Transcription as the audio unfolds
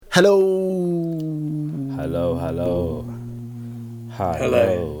Hello. Hi.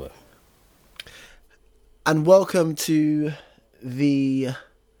 Hello. And welcome to the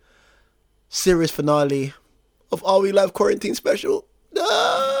series finale of Are We Live Quarantine Special.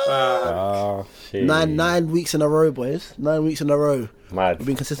 Shit. Nine weeks in a row, boys. 9 weeks in a row. Mad. We've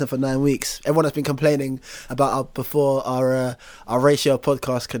been consistent for 9 weeks. Everyone has been complaining about our ratio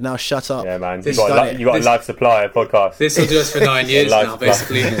podcast could now shut up. Yeah, man. This- You got a live supply of podcasts. This will do us for 9 years now,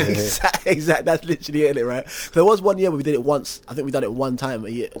 basically. Exactly. That's literally it, right? There was 1 year where we did it once. I think we done it one time a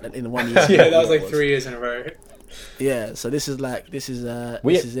year in 1 year. Yeah, that was like 3 years in a row. Yeah, so this is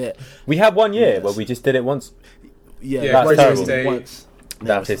it. We had 1 year Yes. where we just did it once. Yeah, Yeah, one Christmas year Day. once.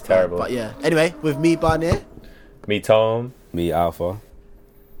 That is terrible. But yeah, anyway, with me, Barney. Me, Tom. Me, Alpha.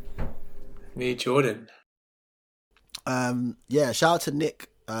 Me, Jordan. Yeah, shout out to Nick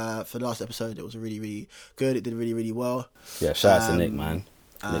for the last episode. It was really, really good. It did really, really well. Yeah, shout out to Nick, man.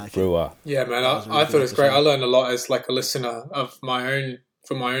 Nick Brewer. Yeah, man, was a really I thought good it was great. I episode. learned a lot as like a listener of my own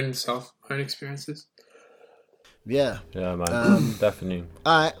experiences. Yeah. Yeah, man. Definitely.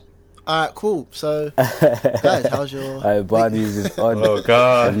 All right, cool. So, guys, how's your? Barney's is on. Oh,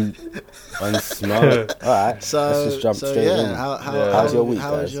 God. on smoke. Alright, So, let's just jump straight yeah, in. how's your week,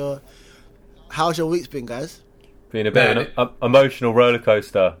 guys? How's your week's been, guys? Been a bit of an emotional roller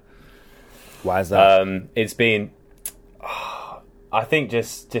coaster. Why is that? It's been, I think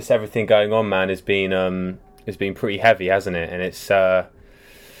just everything going on, man, has been pretty heavy, hasn't it? And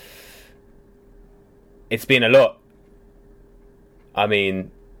it's been a lot. I mean,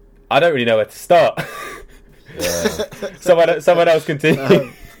 I don't really know where to start. Someone else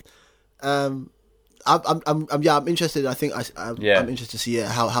continue. I'm interested. I think I'm interested to see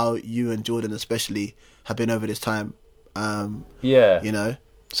how you and Jordan especially have been over this time. Yeah. You know.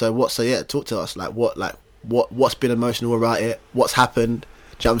 So talk to us. What's been emotional about it? What's happened?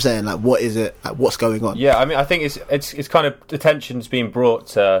 Do you know what I'm saying? Like, what is it? Like, what's going on? Yeah, I mean, I think it's kind of attention's being brought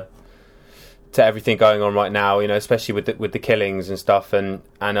to everything going on right now. You know, especially with the killings and stuff, and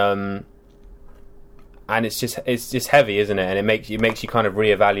it's just heavy, isn't it? And it makes you kind of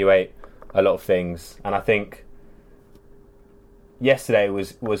reevaluate a lot of things. And I think yesterday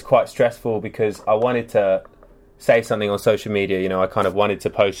was quite stressful because I wanted to say something on social media. You know, I kind of wanted to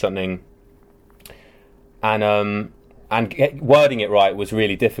post something, and wording it right was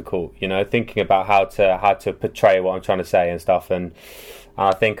really difficult. You know, thinking about how to portray what I'm trying to say and stuff. And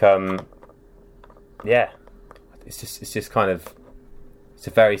I think it's just kind of, it's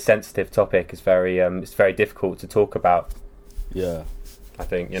a very sensitive topic. It's very difficult to talk about. Yeah. I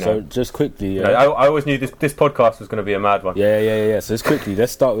think, you know. So just quickly, You know, I always knew this podcast was going to be a mad one. Yeah. So just quickly,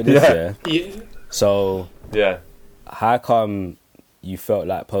 let's start with this. Yeah. So Yeah. how come you felt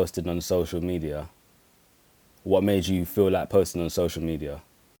like posting on social media? What made you feel like posting on social media?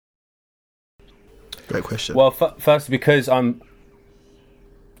 Great question. Well, first because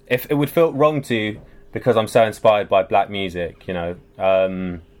if it would feel wrong because I'm so inspired by black music. You know,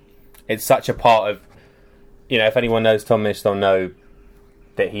 it's such a part of. You know, if anyone knows Tom Misch, they'll know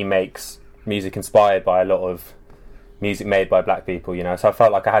that he makes music inspired by a lot of music made by black people, you know, so I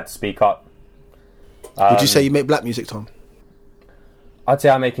felt like I had to speak up. Would you say you make black music, Tom? I'd say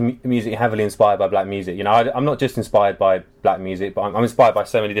I'm making music heavily inspired by black music. You know, I'm not just inspired by black music, but I'm inspired by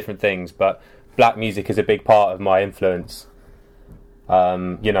so many different things, but black music is a big part of my influence,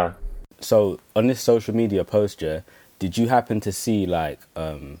 you know. So on this social media post, yeah, did you happen to see like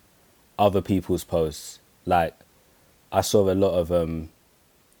other people's posts? Like, I saw a lot of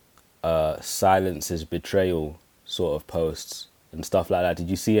silence is betrayal sort of posts and stuff like that. Did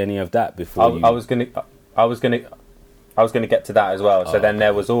you see any of that before? I was gonna get to that as well. So then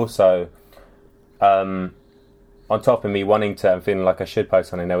there was also, on top of me wanting to and feeling like I should post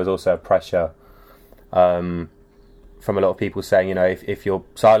something, there was also a pressure from a lot of people saying, you know, if you're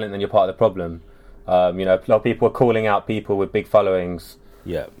silent, then you're part of the problem. You know, a lot of people were calling out people with big followings.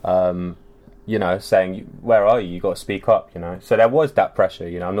 Yeah. You know, saying, where are you? You got to speak up, you know. So there was that pressure,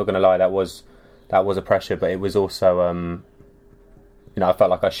 you know. I'm not going to lie, that was a pressure, but it was also, you know, I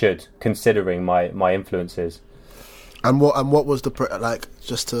felt like I should, considering my influences. And what was the like?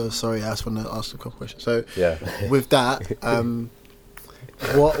 Just to I just want to ask a couple questions. So Yeah. with that,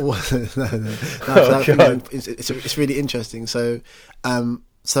 what was it's really interesting. So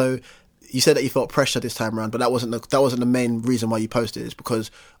you said that you felt pressure this time around, but that wasn't the main reason why you posted. It's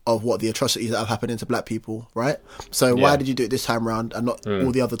because of what the atrocities that have happened to black people, right? So why did you do it this time around and not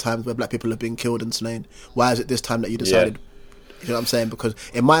all the other times where black people have been killed and slain? Why is it this time that you decided? You know what I'm saying? Because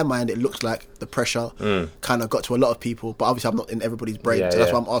in my mind, it looks like the pressure kind of got to a lot of people, but obviously I'm not in everybody's brain, so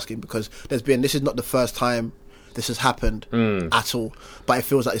that's why I'm asking. Because this is not the first time this has happened at all. But it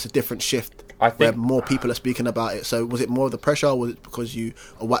feels like it's a different shift. I think where more people are speaking about it. So was it more of the pressure, or was it because you?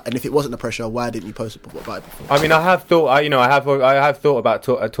 Or what, and if it wasn't the pressure, why didn't you post about it before? I mean, I have thought. I have thought about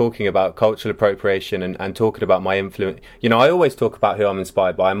talking about cultural appropriation and talking about my influence. You know, I always talk about who I'm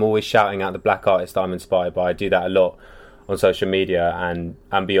inspired by. I'm always shouting out the black artists I'm inspired by. I do that a lot on social media and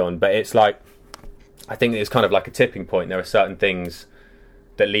beyond. But it's like, I think it's kind of like a tipping point. There are certain things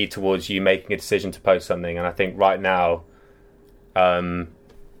that lead towards you making a decision to post something, and I think right now,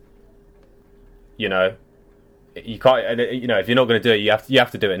 you know, you can't. You know, if you're not going to do it, you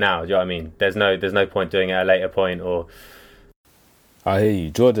have to do it now. Do you know what I mean? There's no point doing it at a later point. Or I hear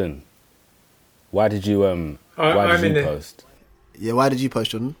you, Jordan. Why did you post? Yeah, why did you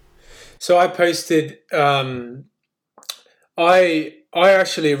post, Jordan? So I posted. I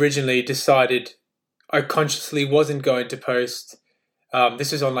actually originally decided I consciously wasn't going to post.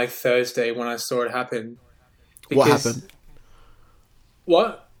 This was on like Thursday when I saw it happen. What happened?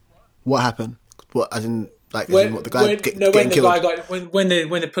 What? What happened? What, as in, like, When what, the guy the getting killed? guy got when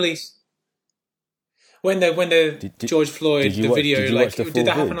the police George Floyd the video, like, did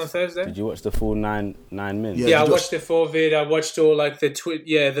that happen on Thursday? Did you watch the full nine minutes? Yeah, I watched the full vid. I watched all like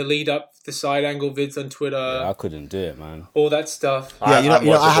the lead up, the side angle vids on Twitter. Yeah, I couldn't do it, man. All that stuff. Yeah, I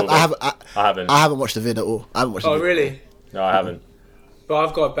haven't. I haven't watched the vid at all. I haven't watched. Oh, really? No, I haven't. But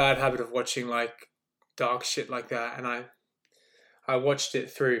I've got a bad habit of watching like dark shit like that, and I watched it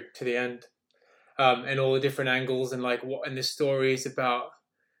through to the end, and all the different angles and like and the stories about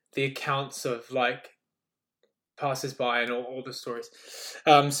the accounts of like passers-by and all the stories.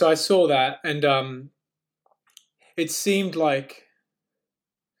 So I saw that, and it seemed like.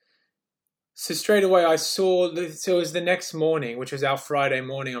 So straight away I saw. So it was the next morning, which was our Friday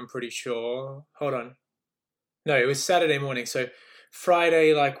morning. I'm pretty sure. Hold on. No, it was Saturday morning. So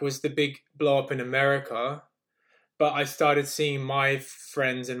Friday was the big blow up in America, but I started seeing my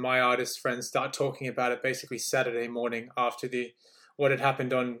friends and my artist friends start talking about it basically Saturday morning after what had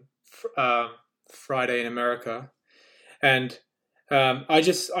happened on Friday in America, and I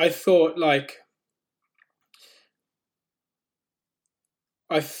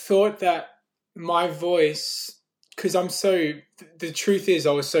thought that my voice, because the truth is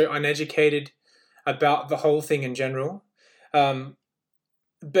I was so uneducated about the whole thing in general, on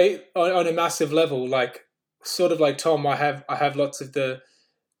a massive level, sort of like Tom, I have lots of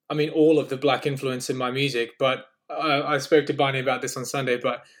all of the black influence in my music, but I spoke to Barney about this on Sunday,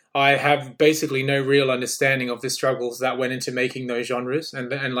 but I have basically no real understanding of the struggles that went into making those genres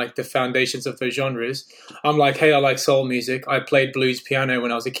and like the foundations of those genres. I'm like, hey, I like soul music. I played blues piano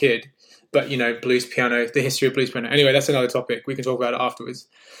when I was a kid, but blues piano, the history of blues piano. Anyway, that's another topic. We can talk about it afterwards.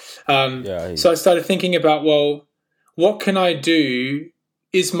 So I started thinking about, well, what can I do?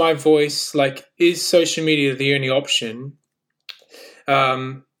 Is my voice, is social media the only option?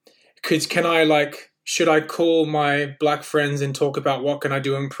 Should I call my black friends and talk about what can I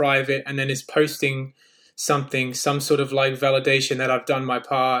do in private, and then is posting something, some sort of validation that I've done my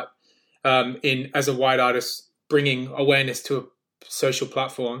part as a white artist, bringing awareness to a social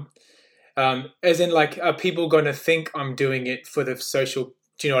platform? As in, are people going to think I'm doing it for the social?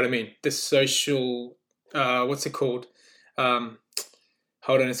 Do you know what I mean? The social, what's it called?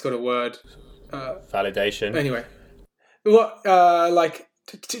 Hold on, it's got a word. Validation. Anyway, what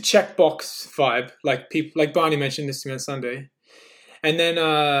to checkbox vibe, people like Barney mentioned this to me on Sunday, and then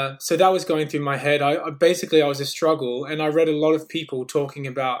so that was going through my head. I was a struggle, and I read a lot of people talking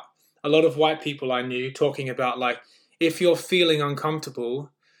about, a lot of white people I knew talking about if you're feeling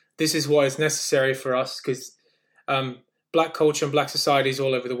uncomfortable, this is what is necessary for us, because black culture and black societies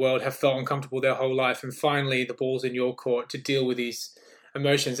all over the world have felt uncomfortable their whole life, and finally the ball's in your court to deal with these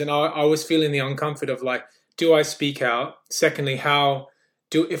emotions. And I was feeling the uncomfort of do I speak out? Secondly,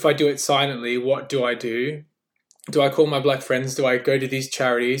 if I do it silently, what do I do? Do I call my black friends? Do I go to these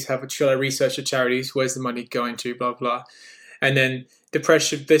charities? Should I research the charities? Where's the money going to? Blah, blah. And then the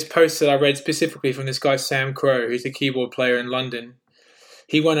pressure, this post that I read specifically from this guy, Sam Crow, who's a keyboard player in London.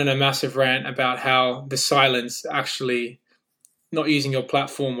 He went on a massive rant about how the silence, actually not using your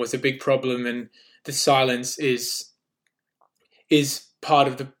platform, was a big problem, and the silence is part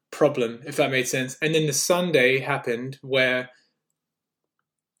of the problem, if that made sense. And then the Sunday happened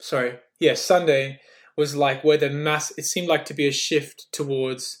Sunday was where it seemed like to be a shift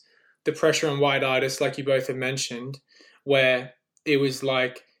towards the pressure on white artists, like you both have mentioned, where it was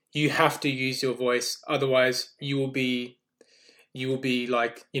you have to use your voice, otherwise you will be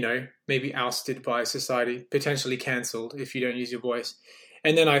maybe ousted by society, potentially cancelled if you don't use your voice.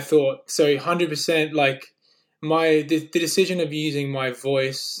 And then I thought, so 100% the decision of using my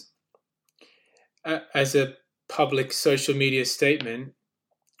voice as a public social media statement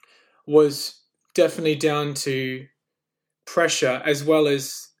was definitely down to pressure as well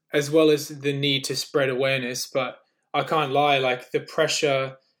as the need to spread awareness. But I can't lie, like the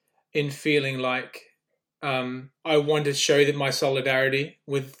pressure in feeling like I want to show that my solidarity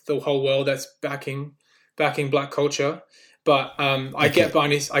with the whole world that's backing black culture. But I get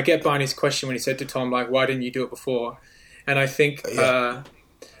Barney's question when he said to Tom, like, why didn't you do it before? And I think the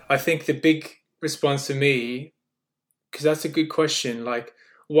big response to me, because that's a good question, like,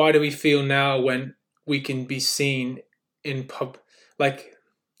 why do we feel now when we can be seen in like,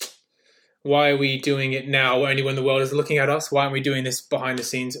 why are we doing it now only when the world is looking at us? Why aren't we doing this behind the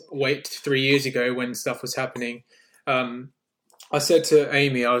scenes 3 years ago when stuff was happening? I said to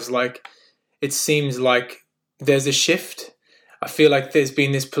Amy, I was like, it seems like there's a shift. I feel like there's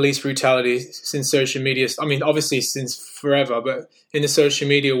been this police brutality since social media. I mean, obviously since forever, but in the social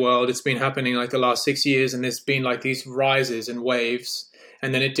media world, it's been happening like the last 6 years, and there's been like these rises and waves,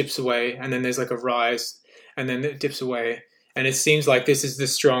 and then it dips away, and then there's like a rise, and then it dips away. And it seems like this is the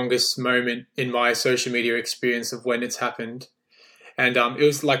strongest moment in my social media experience of when it's happened. And it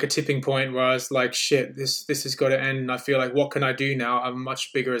was like a tipping point where I was like, shit, this has got to end. And I feel like, what can I do now? I'm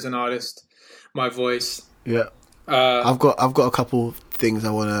much bigger as an artist. My voice. Yeah. I've got a couple things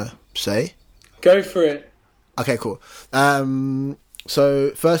I want to say. Go for it. Okay, cool.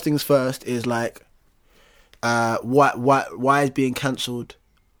 So first things first is like, why is being cancelled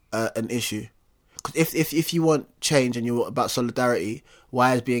an issue? Because if you want change and you're about solidarity,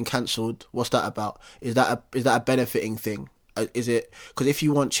 why is being cancelled? What's that about? Is that a benefiting thing? Is it because if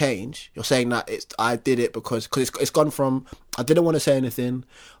you want change, you're saying that I did it because it's gone from I didn't want to say anything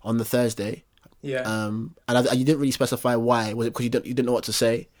on the Thursday, and you didn't really specify why. Was it because you didn't know what to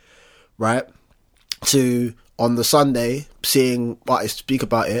say, right? To on the Sunday seeing artists speak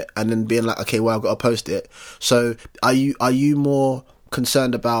about it and then being like, okay, well, I've got to post it. So are you more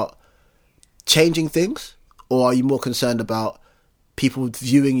concerned about changing things, or are you more concerned about people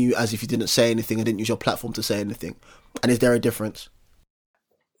viewing you as if you didn't say anything and didn't use your platform to say anything? And is there a difference?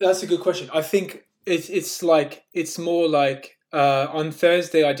 That's a good question. I think it's more like on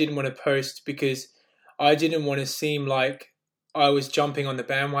Thursday I didn't want to post because I didn't want to seem like I was jumping on the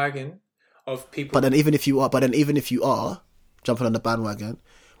bandwagon of people. But then even if you are jumping on the bandwagon,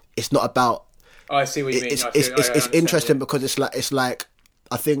 it's not about. Oh, I see what you mean. It's interesting because it's like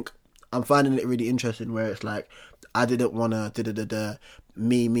I think I'm finding it really interesting where it's like I didn't want to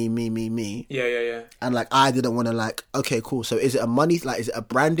me. Yeah. And like I didn't want to like, okay, cool. So is it a money, like is it a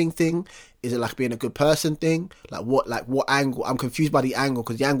branding thing? Is it like being a good person thing? Like what angle? I'm confused by the angle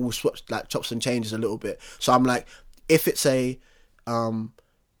because the angle swaps like chops and changes a little bit. So I'm like, if it's a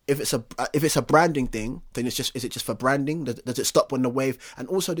branding thing, then is it just for branding? Does it stop when the wave? And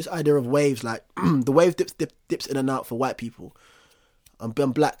also this idea of waves, like the wave dips in and out for white people. I'm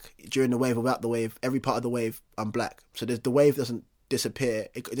black during the wave, without the wave. Every part of the wave, I'm black. So the wave doesn't disappear.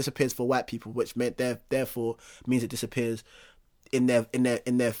 It disappears for white people, which therefore means it disappears in their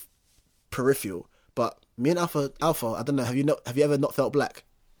peripheral. But me and Alpha, I don't know. Have you ever not felt black?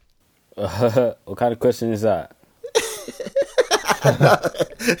 What kind of question is that?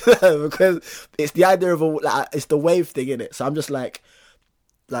 No, because it's the idea of it's the wave thing, innit? So I'm just like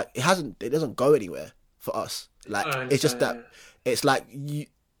it doesn't go anywhere for us. Like it's just that. It's like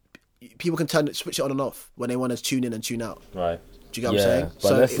people can switch it on and off when they want to tune in and tune out. Right. Do you get what I'm saying?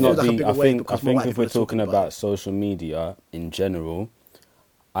 But let's not be. I think if we're talking about social media in general,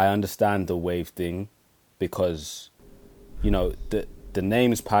 I understand the wave thing because, the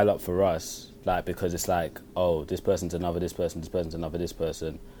names pile up for us, like because it's like, oh, this person's another, this person's another, this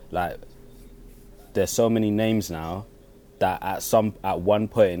person. Like, there's so many names now that at one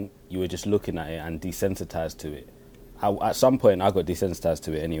point you were just looking at it and desensitized to it. At some point, I got desensitized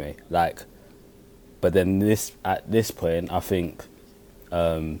to it anyway. Like, but then at this point, I think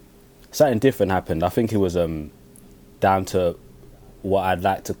something different happened. I think it was down to what I'd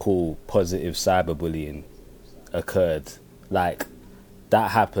like to call positive cyberbullying occurred. Like,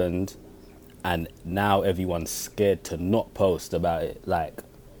 that happened, and now everyone's scared to not post about it. Like,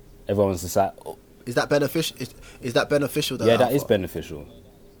 everyone's just like, oh. Is that beneficial? Is that beneficial? Yeah, that is beneficial.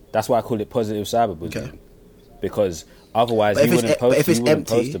 That's why I call it positive cyberbullying. Okay. Because otherwise you wouldn't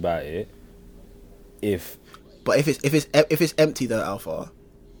post about it. But if it's empty though, Alpha,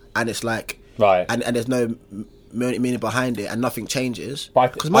 and it's like right, and there's no meaning behind it, and nothing changes.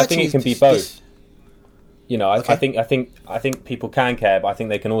 But I think it can be both. I think people can care, but I think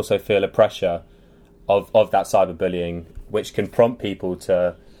they can also feel a pressure of that cyberbullying, which can prompt people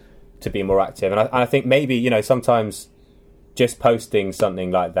to be more active. And I think maybe sometimes just posting something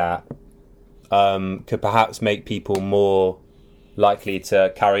like that. could perhaps make people more likely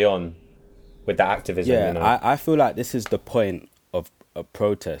to carry on with that activism. Yeah, you know? I feel like this is the point of a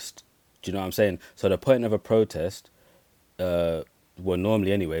protest. Do you know what I'm saying? So the point of a protest, well,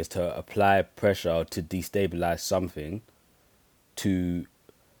 normally anyway, is to apply pressure to destabilize something, to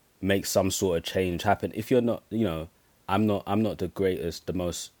make some sort of change happen. If you're not, you know, I'm not the greatest, the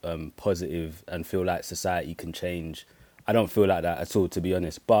most positive, and feel like society can change. I don't feel like that at all, to be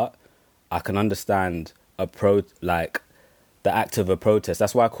honest. But I can understand like the act of a protest.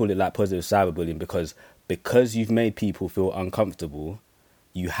 That's why I call it like positive cyberbullying, because you've made people feel uncomfortable.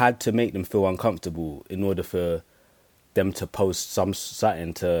 You had to make them feel uncomfortable in order for them to post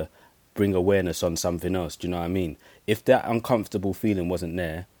something to bring awareness on something else. Do you know what I mean? If that uncomfortable feeling wasn't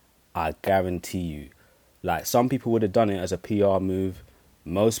there, I guarantee you, like, some people would have done it as a PR move.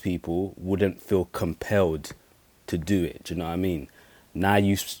 Most people wouldn't feel compelled to do it. Do you know what I mean? Now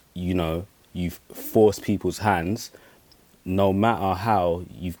you've forced people's hands. No matter how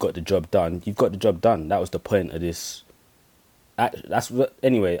you've got the job done, you've got the job done. That was the point of this.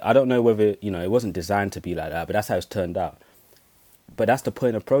 Anyway, I don't know whether, you know, it wasn't designed to be like that, but that's how it's turned out. But that's the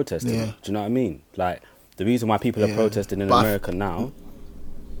point of protesting. Yeah. Do you know what I mean? Like, the reason why people are protesting in America now,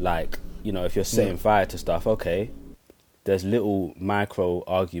 like, you know, if you're setting fire to stuff, okay, there's little micro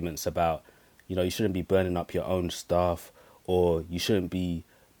arguments about, you know, you shouldn't be burning up your own stuff, or you shouldn't be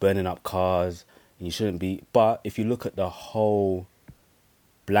burning up cars, and you shouldn't be. But if you look at the whole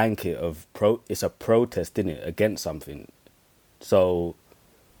blanket of it's a protest, isn't it, against something. So,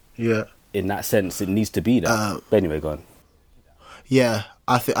 yeah, in that sense, it needs to be that. But anyway, go on. Yeah,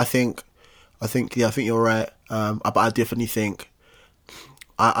 I think you're right. But I definitely think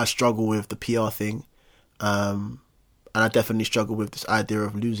I struggle with the PR thing, and I definitely struggle with this idea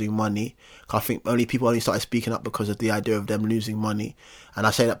of losing money. I think people only started speaking up because of the idea of them losing money, and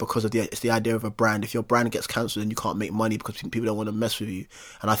I say that because it's the idea of a brand. If your brand gets cancelled, then you can't make money because people don't want to mess with you.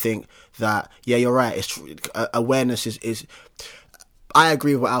 And I think that, yeah, you're right. It's awareness is. I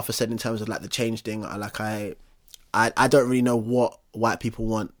agree with what Alpha said in terms of like the change thing. I don't really know what white people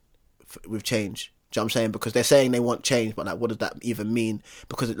want with change. Do you know what I'm saying? Because they're saying they want change, but like, what does that even mean?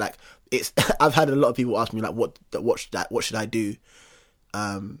 Because it's. I've had a lot of people ask me like, what should I do,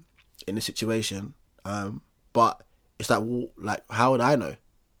 in this situation? But it's like, well, like, how would I know?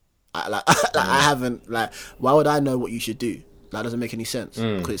 I haven't, like, why would I know what you should do? That doesn't make any sense,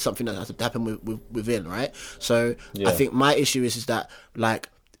 because it's something that has to happen within, right? So I think my issue is that, like,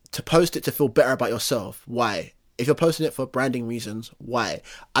 to post it to feel better about yourself. Why? If you're posting it for branding reasons, why?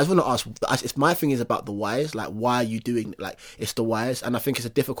 I just want to ask. My thing is about the whys. Like, why are you doing? Like, it's the whys, and I think it's a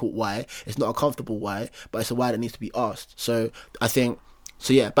difficult why. It's not a comfortable why, but it's a why that needs to be asked. So I think.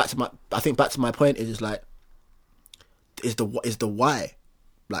 So yeah, back to my point is like, is the why.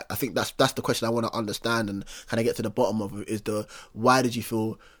 Like, I think that's the question I want to understand and kind of get to the bottom of it, is the why did you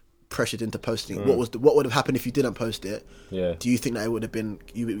feel pressured into posting it? What would have happened if you didn't post it? Yeah. Do you think that it would have been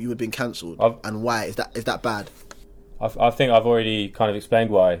you would have been cancelled? And why is that bad? I think I've already kind of explained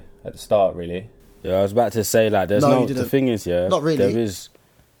why at the start, really. Yeah, I was about to say, like, the thing is, yeah, not really.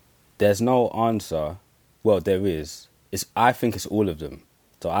 There's no answer. Well, there is. I think it's all of them.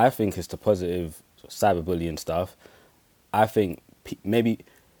 So I think it's the positive cyberbullying stuff. I think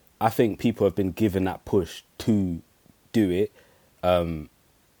people have been given that push to do it, and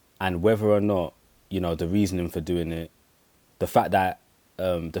whether or not, you know, the reasoning for doing it, the fact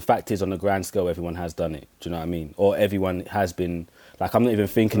is, on the grand scale, everyone has done it. Do you know what I mean? Or everyone has been, like, I'm not even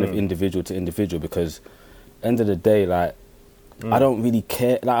thinking of individual to individual, because end of the day, like, I don't really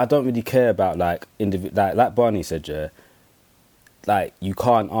care. Like, I don't really care about, like, like Barney said, yeah. Like, you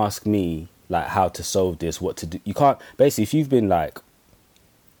can't ask me, like, how to solve this, what to do. You can't. Basically, if you've been, like,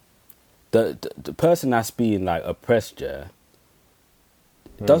 the person that's being, like, oppressed, yeah,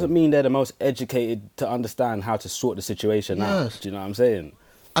 doesn't mean they're the most educated to understand how to sort the situation out. Do you know what I'm saying?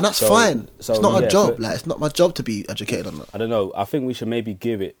 And that's fine. So, it's not a job. Like, it's not my job to be educated on that. I don't know. I think we should maybe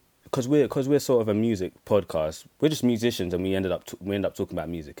give it, because we're sort of a music podcast. We're just musicians, and we end up talking about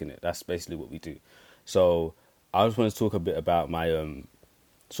music, innit? That's basically what we do. So I just want to talk a bit about my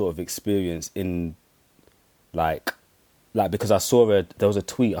sort of experience in like because I saw there was a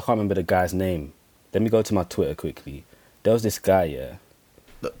tweet. I can't remember the guy's name. Let me go to my Twitter quickly. There was this guy, yeah.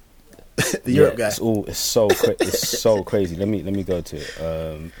 The Europe guy. It's so crazy. Let me go to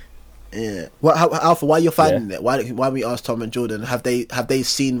it. Yeah. Well, Alpha, why are you finding it? Why we asked Tom and Jordan? Have they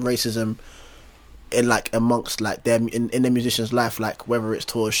seen racism in, like, amongst, like, them in their musicians' life, like, whether it's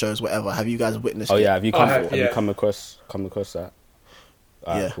tours, shows, whatever? Have you guys witnessed? Oh yeah, have you come across that?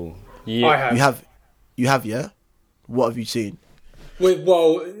 Yeah, cool. Yeah, I have. You have, yeah. What have you seen?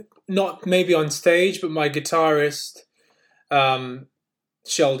 Well, not maybe on stage, but my guitarist,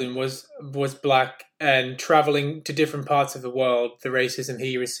 Sheldon, was black, and traveling to different parts of the world, the racism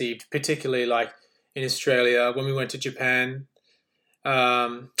he received, particularly like in Australia, when we went to Japan,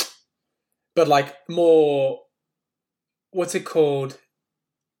 but like more, what's it called?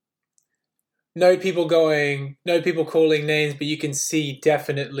 No people calling names, but you can see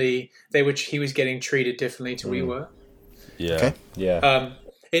definitely he was getting treated differently to we were. Yeah. Okay. Yeah.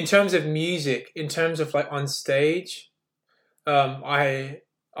 In terms of music, in terms of like on stage, I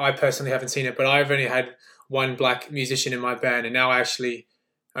personally haven't seen it, but I've only had one black musician in my band, and now I actually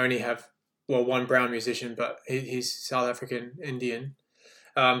only have one brown musician, but he's South African Indian.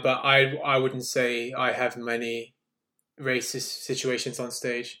 But I wouldn't say I have many racist situations on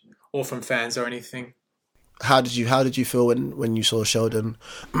stage or from fans or anything. How did you feel when you saw Sheldon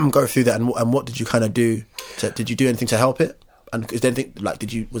go through that, and what did you kind of do? Did you do anything to help it? And is there anything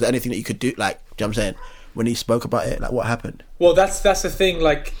was there anything that you could do? Like, do you know what I'm saying? When he spoke about it, like what happened? Well, that's the thing.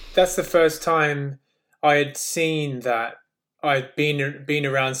 Like, that's the first time I had seen that. I'd been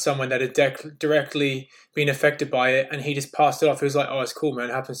around someone that had directly been affected by it, and he just passed it off. He was like, "Oh, it's cool, man.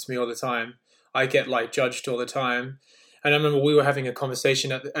 It happens to me all the time. I get like judged all the time." And I remember we were having a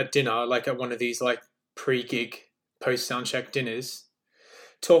conversation at dinner, like at one of these like pre-gig, post-soundcheck dinners,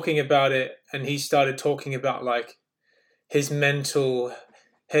 talking about it, and he started talking about like his mental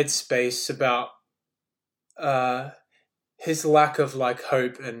headspace about his lack of like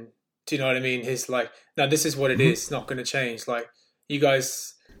hope, and do you know what I mean? His like, no, this is what it is. It's not going to change. Like, you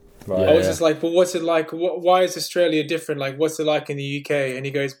guys, Right. I was just like, but what's it like? Why is Australia different? Like, what's it like in the UK? And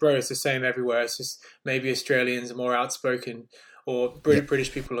he goes, bro, it's the same everywhere. It's just maybe Australians are more outspoken, or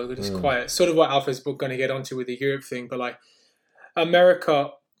British people are just quiet. Sort of what Alpha's book going to get onto with the Europe thing. But like America,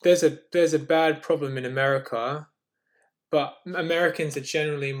 there's a bad problem in America, but Americans are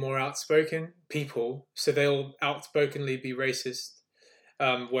generally more outspoken people, so they'll outspokenly be racist.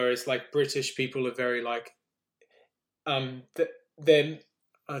 Whereas like British people are very like, they're,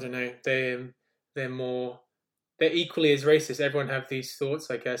 I don't know, they're equally as racist. Everyone have these thoughts,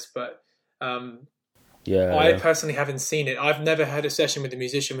 I guess, but I personally haven't seen it. I've never had a session with a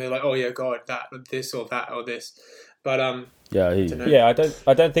musician where they're like, oh yeah, God, that, this, or that, or this. But I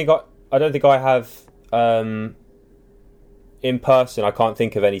don't think I have in person. I can't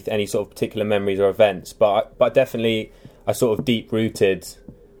think of any sort of particular memories or events, but definitely a sort of deep rooted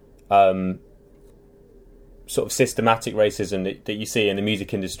sort of systematic racism that you see in the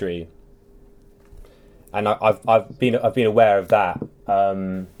music industry, and I've been aware of that.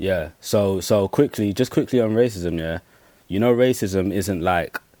 So quickly on racism. Yeah, you know, racism isn't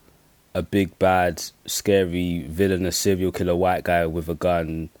like a big bad scary villainous serial killer white guy with a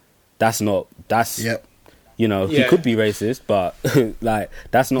gun. You know, he could be racist, but like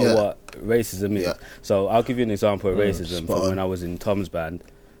that's not what racism is. So I'll give you an example of racism from when I was in Tom's band.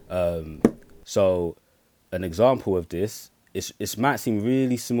 So an example of this, it might seem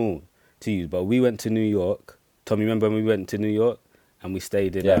really small to you, but we went to New York. Tom, you remember when we went to New York and we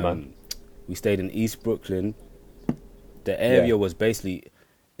stayed in East Brooklyn? The area was basically,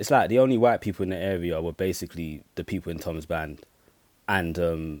 it's like the only white people in the area were basically the people in Tom's band, and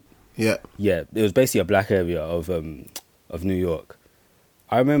it was basically a black area of New York.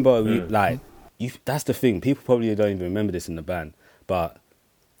 I remember that's the thing. People probably don't even remember this in the band, but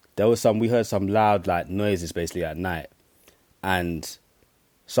we heard some loud like noises basically at night, and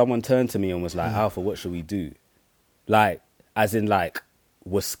someone turned to me and was like, Alpha, what should we do? Like, as in like,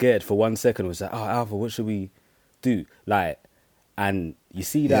 was scared for 1 second, was like, oh, Alpha, what should we do? Like, and you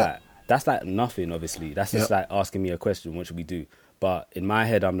see that's like nothing, obviously. That's just like asking me a question, what should we do? But in my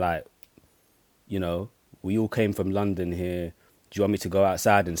head, I'm like, you know, we all came from London here. Do you want me to go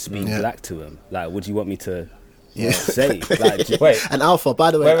outside and speak black to him? Like, what do you want me to say? Like, wait, and Alpha,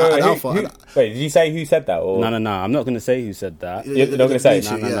 by the way, wait, did you say who said that? Or? No, I'm not going to say who said that. You're not going to say?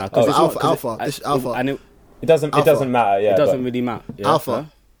 No. Alpha. And it doesn't matter. Yeah, it doesn't really matter. Yeah, Alpha. Huh?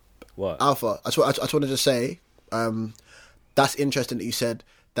 What? Alpha. I just wanted to say, that's interesting that you said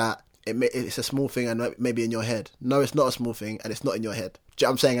that it's a small thing and maybe in your head. No, it's not a small thing and it's not in your head. Do you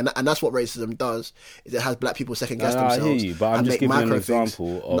know what I'm saying? And that's what racism does, is it has black people second guess themselves. I hear you, but I'm just giving an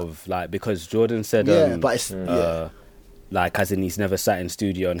example of like, because Jordan said like, as in he's never sat in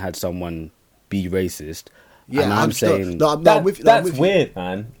studio and had someone be racist. Yeah, and I'm saying that's weird,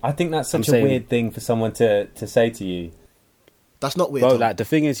 man. I think that's such a weird thing for someone to say to you. That's not weird. Bro, like the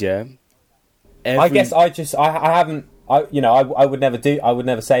thing is, I guess I haven't. I would never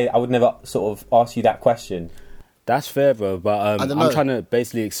sort of ask you that question. That's fair, bro. But I'm trying to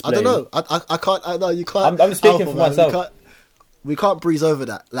basically explain. I don't know. I can't. I know you can't. I'm speaking for myself. we can't breeze over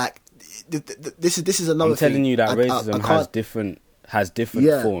that. Like, this is another. I'm telling thing. you that racism has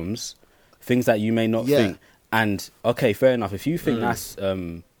different forms, things that you may not think. And okay, fair enough. If you think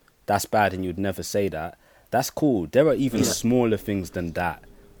that's bad and you'd never say that, that's cool. There are even smaller things than that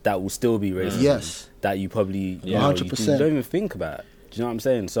will still be racism. Yes, that you probably you 100%. don't even think about. Do you know what I'm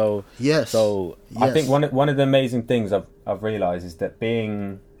saying? So yes. So I think one of the amazing things I've realised is that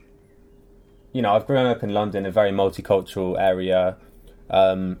being, you know, I've grown up in London, a very multicultural area.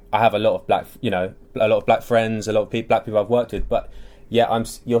 I have a lot of black friends, a lot of black people I've worked with, but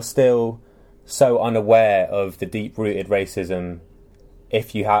you're still so unaware of the deep rooted racism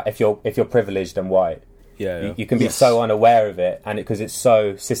if you're privileged and white. You can be so unaware of it, and because it's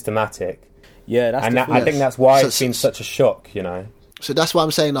so systematic. I think that's why it's been such a shock, you know. So that's why I'm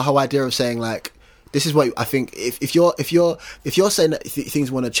saying the whole idea of saying, like, this is what I think. If you're saying that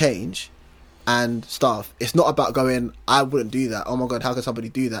things want to change and stuff, it's not about going, I wouldn't do that. Oh my God, how can somebody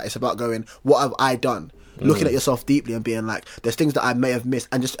do that? It's about going, what have I done? Looking at yourself deeply and being like, there's things that I may have missed.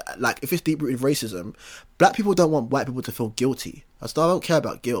 And just like, if it's deep rooted racism, black people don't want white people to feel guilty. I don't care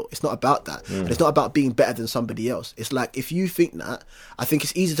about guilt. It's not about that. And it's not about being better than somebody else. It's like, if you think that, I think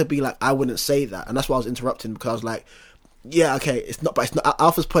it's easy to be like, I wouldn't say that. And that's why I was interrupting, because I was like, yeah, okay, it's not.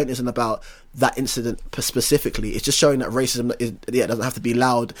 Alpha's point isn't about that incident specifically. It's just showing that racism doesn't have to be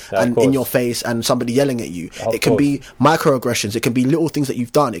loud and in your face and somebody yelling at you. It can be microaggressions. It can be little things that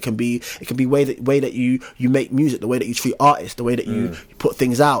you've done. It can be way that you make music, the way that you treat artists, the way that you put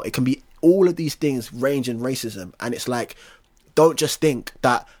things out. It can be all of these things range in racism, and it's like, don't just think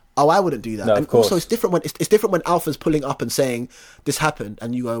that, oh, I wouldn't do that. No, and also, it's different when Alpha's pulling up and saying this happened,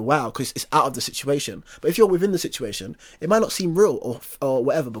 and you go, wow, because it's out of the situation. But if you're within the situation, it might not seem real or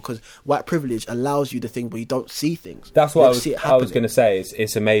whatever, because white privilege allows you the thing where you don't see things. That's what I was going to say.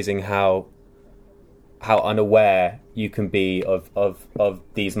 It's amazing how unaware you can be of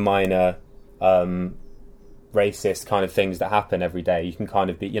these minor racist kind of things that happen every day. You can kind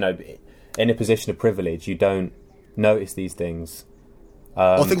of be, you know, in a position of privilege, you don't notice these things.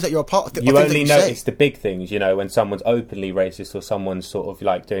 Or things that you're a part of. You only notice the big things, you know, when someone's openly racist or someone's sort of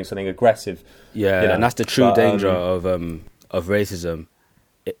like doing something aggressive. Yeah, you know? And that's the true danger of racism.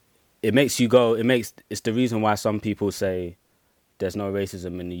 It makes you go. It's the reason why some people say there's no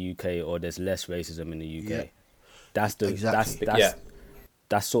racism in the UK or there's less racism in the UK. Yeah.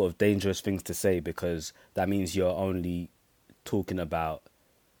 That's sort of dangerous things to say, because that means you're only talking about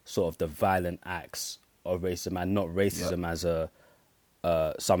sort of the violent acts of racism and not racism as a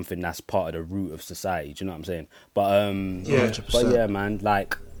something that's part of the root of society. Do you know what I'm saying? But but yeah, man,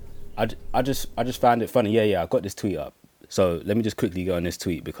 like I just found it funny. I got this tweet up, so let me just quickly go on this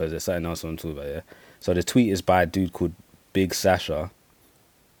tweet because there's something else I want to talk about. Yeah, so the tweet is by a dude called Big Sasha.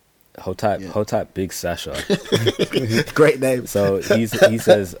 Hold type Big Sasha. Great name. So he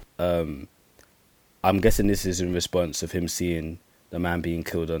says, I'm guessing this is in response of him seeing the man being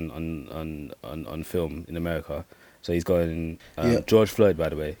killed on film in America. So he's going, George Floyd, by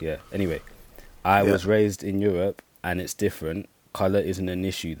the way. Yeah. Anyway, I was raised in Europe and it's different. Colour isn't an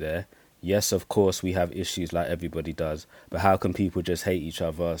issue there. Yes, of course, we have issues like everybody does. But how can people just hate each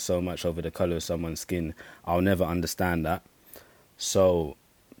other so much over the colour of someone's skin? I'll never understand that. So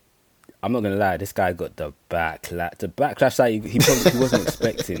I'm not going to lie, this guy got the backlash. The backlash that he probably wasn't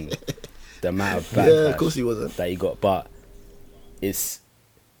expecting the amount of backlash of course he wasn't. That he got. But it's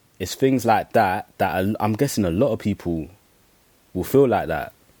things like that I'm guessing a lot of people will feel like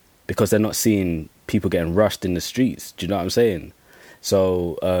that because they're not seeing people getting rushed in the streets. Do you know what I'm saying?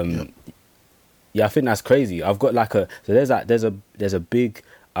 So, I think that's crazy. I've got there's a big,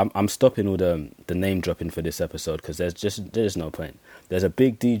 I'm stopping all the name dropping for this episode because there's no point. There's a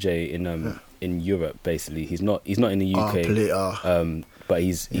big DJ in Europe, basically. He's not in the UK, but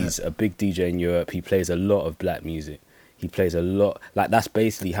he's a big DJ in Europe. He plays a lot of black music. He plays a lot, like that's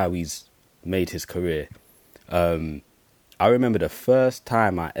basically how he's made his career. I remember the first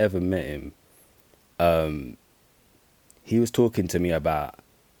time I ever met him, he was talking to me about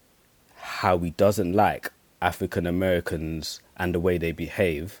how he doesn't like African Americans and the way they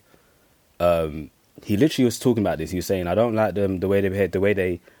behave. He literally was talking about this. He was saying, I don't like them, the way they behave, the way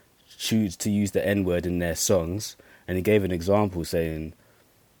they choose to use the N-word in their songs. And he gave an example saying,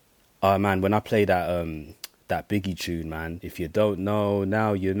 oh man, when I play that Biggie tune, man, if you don't know,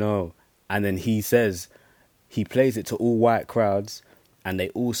 now you know. And then he says, he plays it to all white crowds and they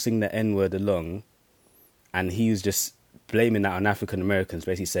all sing the N-word along. And he was just blaming that on African Americans,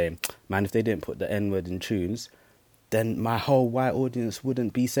 basically saying, man, if they didn't put the N-word in tunes, then my whole white audience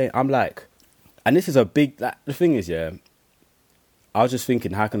wouldn't be saying. I'm like, and this is a big, the thing is, I was just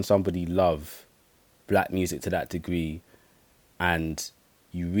thinking, how can somebody love black music to that degree and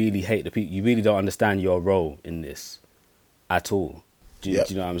you really hate the people. You really don't understand your role in this at all. Do you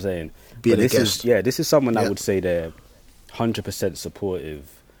know what I'm saying? Being but a this is someone that would say they're 100% supportive.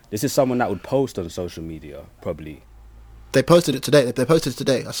 This is someone that would post on social media, probably. They posted it today. They posted it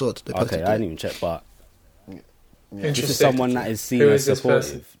today. I saw it. They posted okay, I didn't even check, but this is someone that is seen as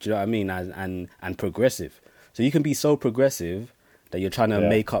supportive. Do you know what I mean? And progressive. So you can be so progressive that you're trying to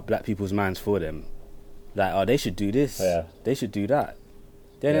make up black people's minds for them. Like, oh, they should do this. Yeah. They should do that.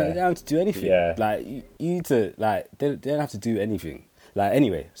 They don't have to do anything. Yeah. Like, you need to, like, they don't have to do anything. Like,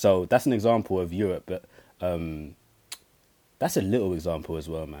 anyway, so that's an example of Europe, but that's a little example as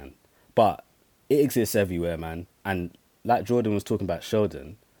well, man. But it exists everywhere, man. And like Jordan was talking about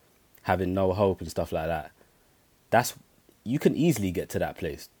Sheldon, having no hope and stuff like that, you can easily get to that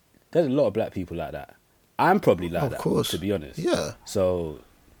place. There's a lot of black people like that. I'm probably like that, course. To be honest. Yeah. So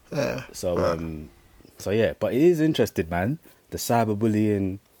yeah, but it is interesting, man. The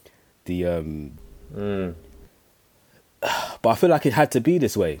cyberbullying, but I feel like it had to be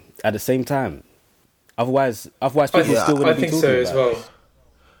this way at the same time. Otherwise people still wouldn't be talking about it. I think so as well.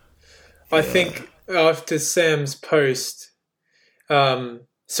 I think after Sam's post,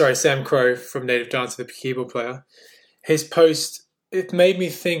 Sam Crow from Native Dancer, the keyboard player, his post, it made me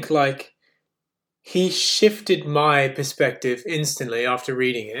think like he shifted my perspective instantly after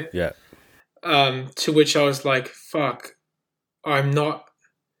reading it. Yeah. To which I was like, fuck, I'm not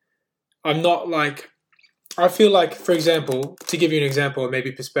like, I feel like, for example, to give you an example of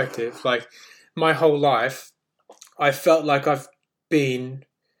maybe perspective, like my whole life, I felt like I've been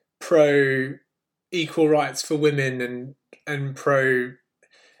pro equal rights for women and pro,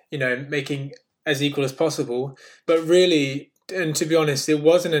 making as equal as possible. But really, and to be honest, it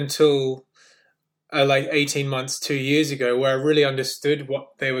wasn't until like 18 months, 2 years ago, where I really understood what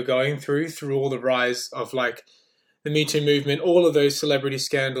they were going through all the rise of like the Me Too movement, all of those celebrity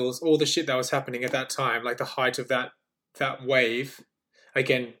scandals, all the shit that was happening at that time, like the height of that wave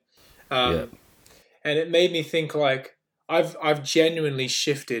again. And it made me think like, I've genuinely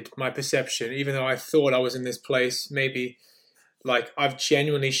shifted my perception, even though I thought I was in this place. Maybe like I've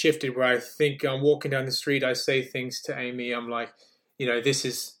genuinely shifted where I think I'm walking down the street, I say things to Amy, I'm like, this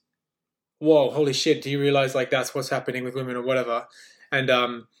is, whoa, holy shit, do you realize like that's what's happening with women or whatever?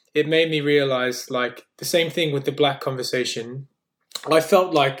 And it made me realize like the same thing with the black conversation. I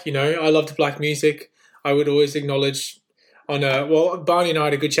felt like, I loved black music. I would always acknowledge Barney and I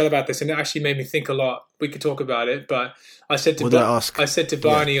had a good chat about this, and it actually made me think a lot. We could talk about it, but I said to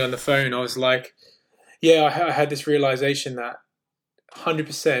Barney on the phone, I was like, I had this realization that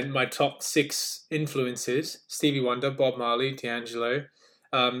 100% my top 6 influences, Stevie Wonder, Bob Marley, D'Angelo,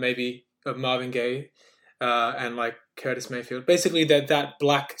 maybe Marvin Gaye, and like Curtis Mayfield. Basically that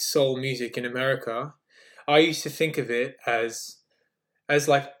black soul music in America, I used to think of it as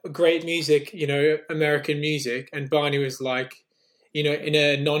like great music, American music. And Barney was like, in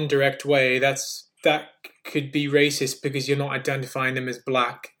a non-direct way, that could be racist because you're not identifying them as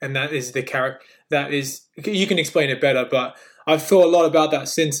black. And that is the character, you can explain it better, but I've thought a lot about that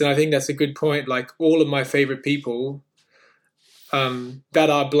since. And I think that's a good point. Like all of my favorite people that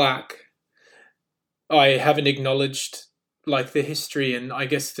are black, I haven't acknowledged like the history and I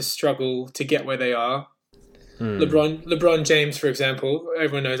guess the struggle to get where they are. LeBron James, for example,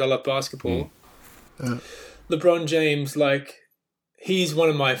 everyone knows I love basketball. LeBron James, like, he's one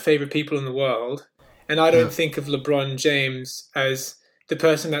of my favorite people in the world. And I don't think of LeBron James as the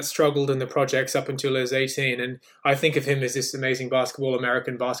person that struggled in the projects up until he was 18. And I think of him as this amazing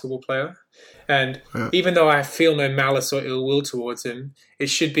American basketball player. And even though I feel no malice or ill will towards him, it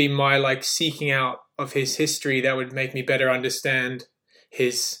should be my like seeking out of his history that would make me better understand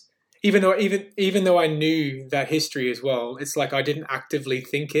his... Even though I knew that history as well, it's like I didn't actively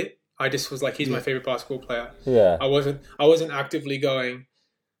think it. I just was like, he's my favorite basketball player. Yeah. I wasn't actively going,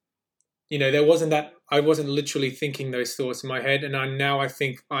 there wasn't that, I wasn't literally thinking those thoughts in my head. And I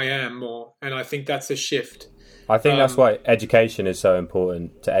think I am more. And I think that's a shift. I think that's why education is so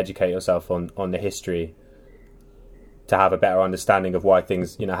important, to educate yourself on the history, to have a better understanding of why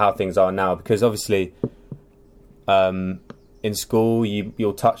things, how things are now. Because obviously, in school,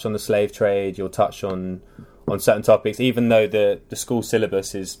 you'll touch on the slave trade, you'll touch on certain topics, even though the school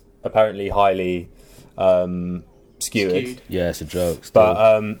syllabus is apparently highly skewed. Yeah, it's a joke.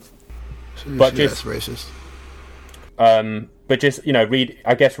 But just racist. But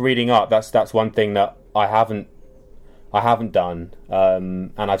just reading up. That's one thing that I haven't done,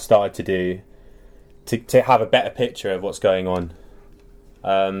 and I've started to do to have a better picture of what's going on.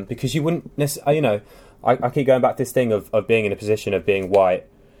 Because you wouldn't necessarily, I keep going back to this thing of being in a position of being white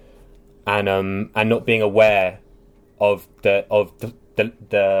and not being aware of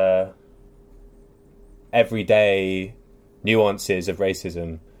the everyday nuances of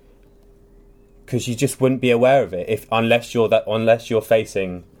racism, because you just wouldn't be aware of it unless you're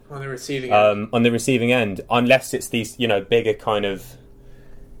facing on the receiving end, unless it's these, you know, bigger kind of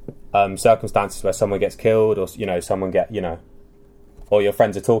circumstances where someone gets killed, or, you know, someone or your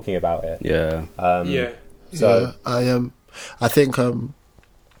friends are talking about it. So I think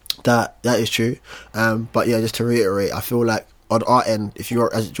that is true. But yeah, just to reiterate, I feel like on our end, if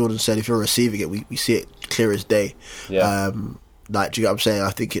you're, as Jordan said, if you're receiving it, we see it clear as day. Like, do you get what I'm saying?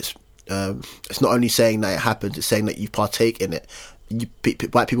 I think it's not only saying that it happens, it's saying that you partake in it.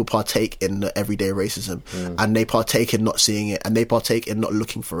 Black people partake in the everyday racism, and they partake in not seeing it, and they partake in not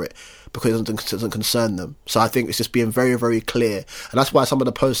looking for it because it doesn't concern them. So I think it's just being very, very clear, and that's why some of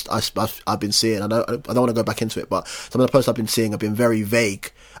the posts I've been seeing, I don't want to go back into it, but some of the posts I've been seeing have been very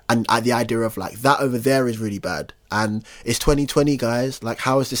vague, and the idea of like, that over there is really bad, and it's 2020, guys, like,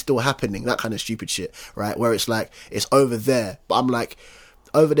 how is this still happening? That kind of stupid shit, right? Where it's like, it's over there, but I'm like,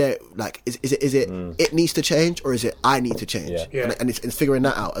 over there, like, is it it needs to change, or is it I need to change? And it's figuring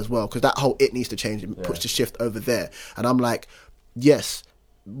that out as well, because that whole it needs to change, it puts the shift over there, and I'm like, yes,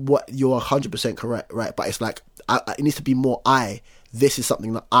 what you're 100% correct, right? But it's like, it needs to be more this is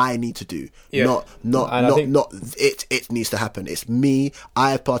something that I need to do, not it needs to happen. It's me.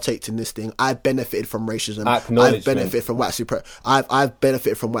 I've partaked in this thing. I've benefited from racism. I've benefited from I've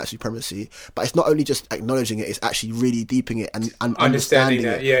benefited from white supremacy. But it's not only just acknowledging it; it's actually really deeping it and understanding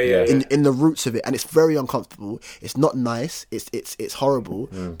it in the roots of it. And it's very uncomfortable. It's not nice. It's horrible.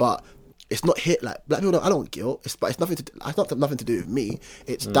 But it's not hit like black people. I don't want guilt. It's nothing to. It's not nothing to do with me.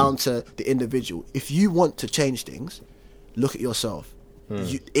 It's down to the individual. If you want to change things, look at yourself.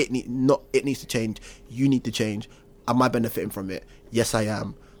 It needs to change. You need to change. Am I benefiting from it? Yes, I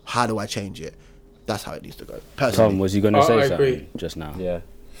am. How do I change it? That's how it needs to go. Personally. Tom, was you going to say something just now? Yeah.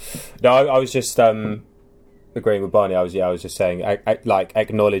 No, I was just agreeing with Barney. I was just saying, like,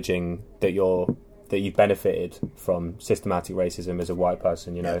 acknowledging that you've benefited from systematic racism as a white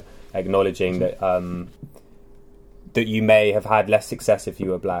person. You know, acknowledging that that you may have had less success if you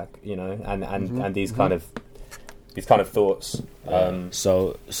were black. You know, and these kind of thoughts.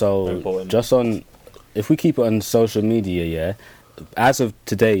 So just on, if we keep it on social media, as of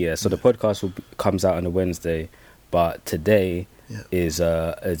today, so the podcast comes out on a Wednesday, but today is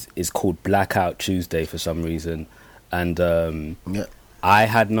called Blackout Tuesday for some reason, and I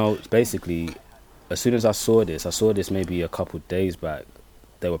had basically, as soon as I saw this maybe a couple of days back,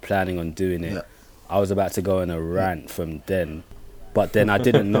 they were planning on doing it. I was about to go on a rant from then. But then I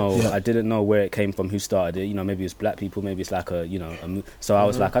didn't know. I didn't know where it came from, who started it. You know, maybe it's black people, maybe it's like so I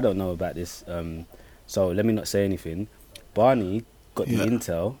was like, I don't know about this. So let me not say anything. Barney got the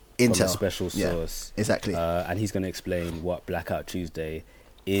intel from a special source, exactly, and he's going to explain what Blackout Tuesday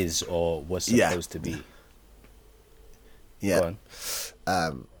is or was supposed to be. Yeah.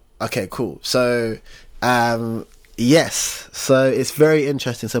 Okay. Cool. So. Yes, so it's very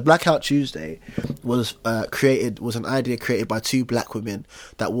interesting. So Blackout Tuesday was an idea created by two black women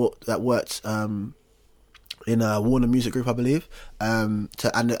that worked in a Warner Music Group, I believe.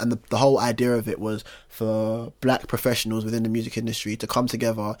 The whole idea of it was for black professionals within the music industry to come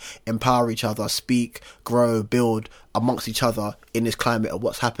together, empower each other, speak, grow, build amongst each other in this climate of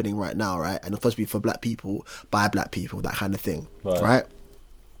what's happening right now, right? And it's supposed to be for black people, by black people, that kind of thing, right?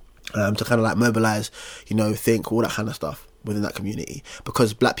 To kind of like mobilize, you know, think, all that kind of stuff within that community,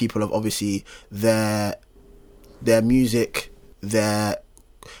 because black people have obviously their music, their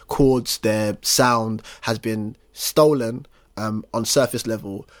chords, their sound has been stolen on surface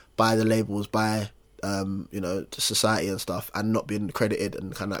level by the labels, by you know, the society and stuff, and not being credited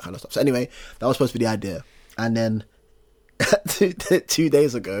and kind of that kind of stuff. So anyway, that was supposed to be the idea, and then 2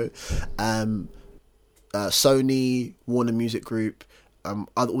 days ago, Sony, Warner Music Group,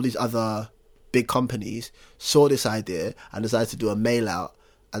 all these other big companies saw this idea and decided to do a mail out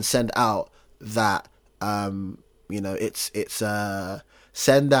and send out that you know,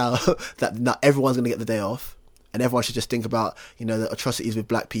 send out that not everyone's going to get the day off, and everyone should just think about, you know, the atrocities with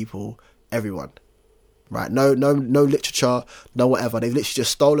black people, everyone, right? No literature, no whatever. They've literally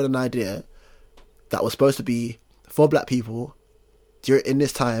just stolen an idea that was supposed to be for black people in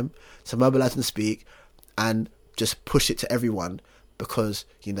this time to mobilize and speak, and just push it to everyone. Because,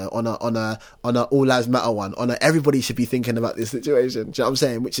 you know, on a All Lives Matter one, everybody should be thinking about this situation. Do you know what I'm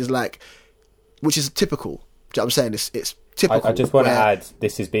saying? Which is typical. Do you know what I'm saying? It's typical. I just want to add,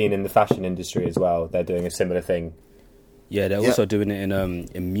 this has been in the fashion industry as well. They're doing a similar thing. Yeah, they're also doing it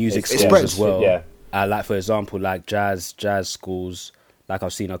in music schools as well. Yeah. Like, for example, like jazz schools. Like,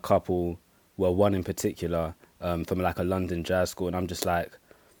 I've seen a couple. Well, one in particular from like a London jazz school, and I'm just like,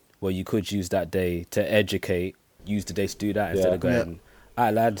 well, you could use that day to educate, use the day to do that instead of going, all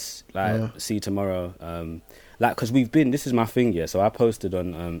right, lads, like, see you tomorrow. Like, because this is my thing, yeah, so I posted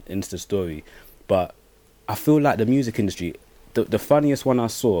on Insta story, but I feel like the music industry, the funniest one I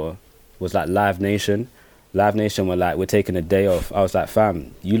saw was like Live Nation. Live Nation were like, we're taking a day off. I was like,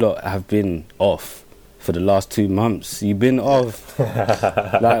 fam, you lot have been off for the last 2 months. You've been off.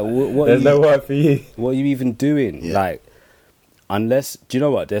 Like, what there's no work for you. What are you even doing? Yeah. Like, unless, do you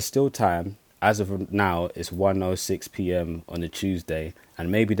know what? There's still time. As of now, it's 1:06 p.m. on a Tuesday,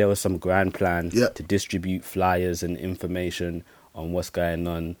 and maybe there was some grand plan to distribute flyers and information on what's going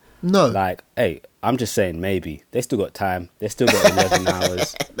on. No. Like, hey, I'm just saying maybe. They still got time. They still got 11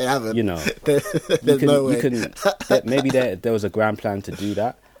 hours. They haven't. You know. There's no way. Maybe there was a grand plan to do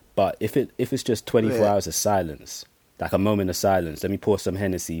that, but if it's just 24 hours of silence, like a moment of silence, let me pour some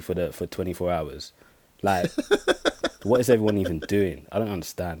Hennessy for 24 hours. Like, what is everyone even doing? I don't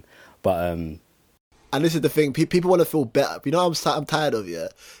understand. But and this is the thing, people want to feel better. You know what I'm tired of,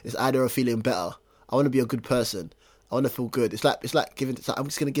 this idea of feeling better. I want to be a good person. I want to feel good. It's like giving. It's like, I'm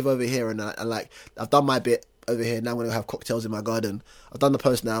just gonna give over here, and like, I've done my bit over here. Now I'm gonna have cocktails in my garden. I've done the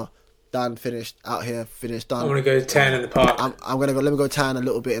post now. Done, finished, out here, finished, done. I want to go tan in the park. I'm gonna go. Let me go tan a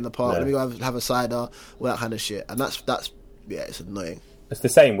little bit in the park. Let me go have a cider, all that kind of shit. And that's it's annoying. It's the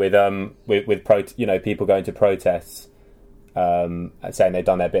same with people going to protests, and saying they've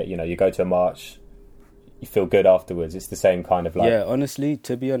done their bit. You know, you go to a march, you feel good afterwards. It's the same kind of like. Yeah, honestly,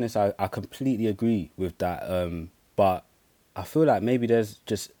 to be honest, I completely agree with that. But I feel like maybe there's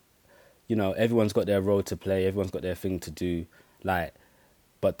just, everyone's got their role to play. Everyone's got their thing to do. Like,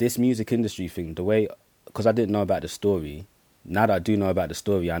 but this music industry thing, the way, because I didn't know about the story. Now that I do know about the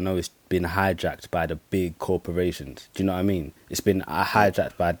story, I know it's been hijacked by the big corporations. Do you know what I mean? It's been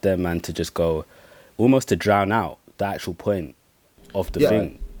hijacked by them, man, to just go, almost to drown out the actual point of the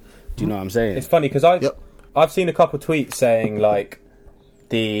thing. Do you know what I'm saying? It's funny because I've seen a couple of tweets saying like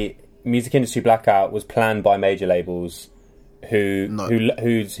the music industry blackout was planned by major labels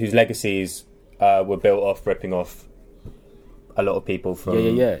whose legacies were built off ripping off a lot of people from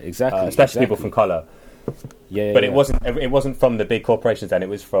exactly, especially people from colour. But it wasn't from the big corporations. Then it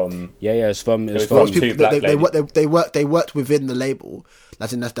was from it's from two black labels. They worked within the label.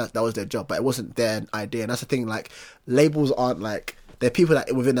 That was their job, but it wasn't their idea. And that's the thing. Like, labels aren't like, they're people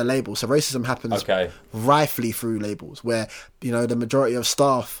that within the label. So racism happens rifely through labels, where the majority of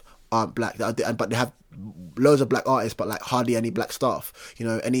staff aren't black, but they have loads of black artists, but like hardly any black staff.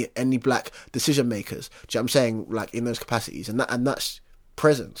 Any black decision makers. Do you know what I'm saying? Like, in those capacities, and that's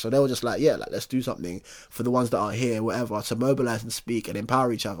present. So they were just like, let's do something for the ones that are here, whatever, to mobilize and speak and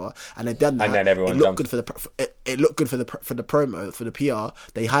empower each other. And they've done that. And then everyone looked good for the promo, for the PR.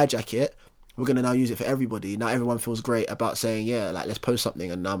 They hijack it. We're gonna now use it for everybody. Now everyone feels great about saying, let's post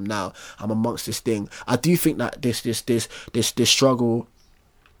something, and I'm amongst this thing. I do think that this struggle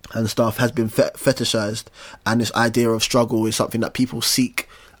and stuff has been fetishized, and this idea of struggle is something that people seek.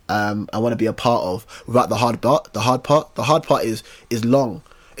 I want to be a part of, without the hard part. The hard part is long.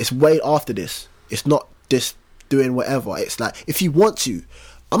 It's way after this. It's not just doing whatever. It's like, if you want to,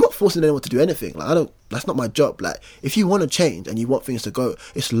 I'm not forcing anyone to do anything. Like, that's not my job. Like, if you want to change and you want things to go,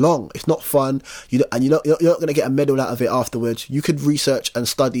 it's long. It's not fun. You're not going to get a medal out of it afterwards. You could research and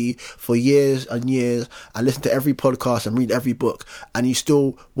study for years and years and listen to every podcast and read every book, and you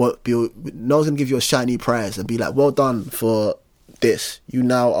still won't be. No one's going to give you a shiny prize and be like, well done for this. You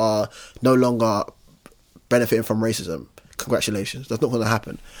now are no longer benefiting from racism. Congratulations. That's not going to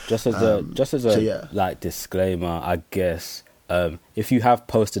happen. Just as a like disclaimer, I guess. If you have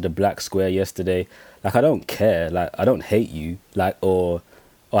posted a black square yesterday, like, I don't care. Like, I don't hate you. Like, or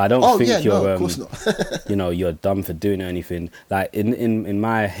I don't think you're of course not. You're dumb for doing anything. Like, in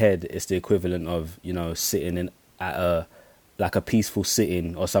my head, it's the equivalent of sitting at a peaceful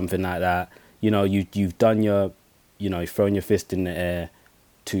sitting or something like that. You've done your thrown your fist in the air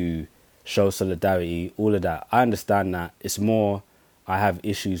to show solidarity, all of that. I understand that. It's more, I have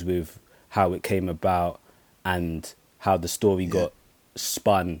issues with how it came about and how the story got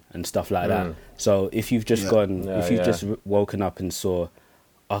spun and stuff like that. So if you've just just woken up and saw,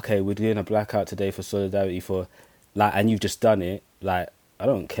 okay, we're doing a blackout today for solidarity and you've just done it, like, I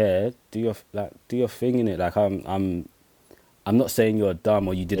don't care. Do your thing in it. Like, I'm not saying you're dumb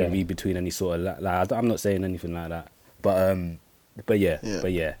or you didn't read between any sort of like. I'm not saying anything like that. But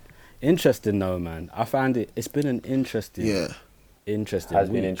yeah. Interesting though, man. I found it's been an interesting week.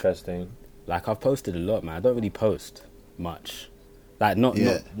 Been interesting. Like, I've posted a lot, man. I don't really post much. Like, not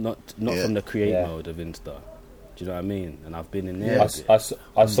from the create mode of Insta. Do you know what I mean? And I've been in there.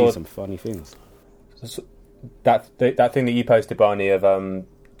 I saw some funny things. that thing that you posted, Barney, of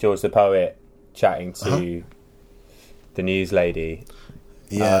George the Poet chatting to the news lady,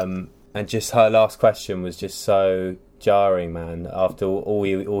 and just her last question was just so jarring, man. After all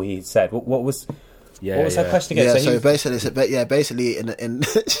he said, what was her question again? Yeah, so basically, in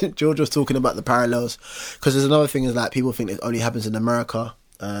George was talking about the parallels, because there's another thing is like people think it only happens in America,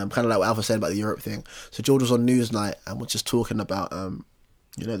 kind of like what Alpha said about the Europe thing. So George was on Newsnight and was just talking about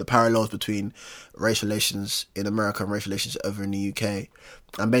the parallels between race relations in America and race relations over in the UK.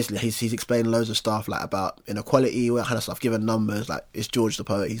 And basically he's explained loads of stuff like about inequality, all that kind of stuff, given numbers. Like, it's George the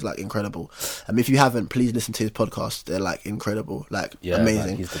Poet, he's like incredible. If you haven't, please listen to his podcast. They're like incredible, like amazing.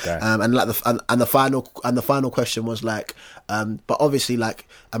 Like, he's the guy. And like the final question was like, but obviously like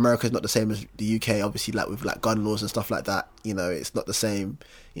America's not the same as the UK, obviously, like with like gun laws and stuff like that, it's not the same,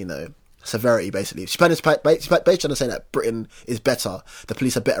 severity, basically. She's basically trying to say that Britain is better, the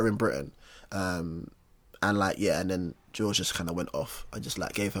police are better in Britain, and then George just kind of went off and just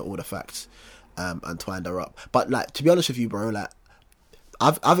like gave her all the facts, and twined her up. But like, to be honest with you, bro, like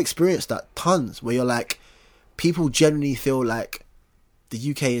I've experienced that tons, where you're like, people genuinely feel like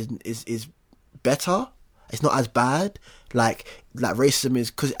the UK is better, it's not as bad, like racism is,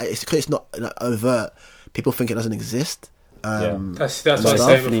 because it's not like overt, people think it doesn't exist. That's what I was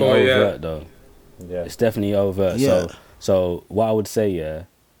saying before. Overt, though. Yeah, it's definitely overt. Yeah. So what I would say,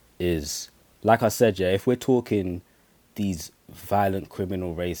 is, like I said, if we're talking these violent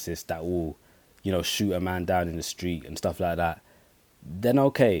criminal racists that will, shoot a man down in the street and stuff like that, then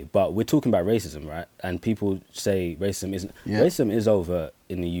okay. But we're talking about racism, right? And people say racism isn't. Yeah. Racism is overt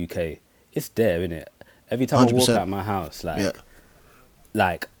in the UK. It's there, innit? Every time 100%. I walk out my house,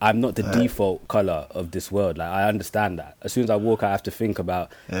 like, I'm not the default colour of this world. Like, I understand that. As soon as I walk, I have to think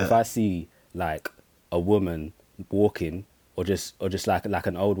about, if I see like a woman walking, or just like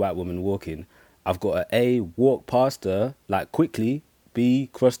an old white woman walking, I've got to A, walk past her like quickly, B,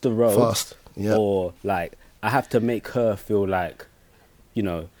 cross the road fast, or like I have to make her feel like,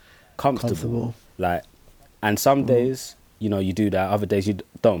 comfortable. Like, and some days, you do that, other days you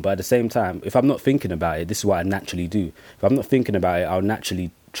don't. But at the same time, if I'm not thinking about it, this is what I naturally do. If I'm not thinking about it, I'll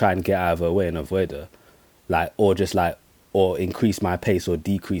naturally try and get out of her way and avoid her. Like, or increase my pace or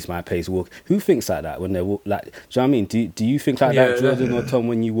decrease my pace. Walk. Who thinks like that when they walk? Like, do you know what I mean? Do you think like that, Jordan or Tom,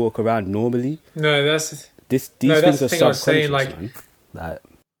 when you walk around normally? No, these things that's are the thing I was subconscious, saying. Like, man.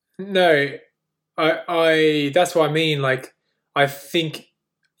 No, I that's what I mean. Like, I think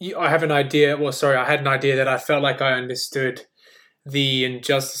I have an idea. Well, sorry, I had an idea that I felt like I understood the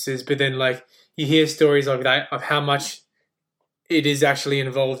injustices, but then like you hear stories of that, of how much it is actually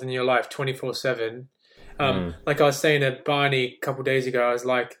involved in your life 24/7. Like I was saying to Barney a couple of days ago, I was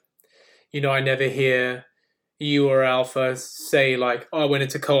like, I never hear you or Alpha say like, oh, I went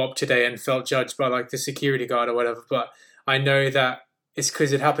into co-op today and felt judged by like the security guard or whatever. But I know that it's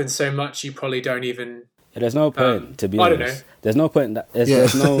because it happens so much, you probably don't even. There's no point, to be honest. I don't know. There's no point.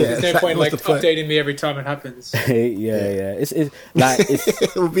 There's no point like updating me every time it happens. yeah. It's like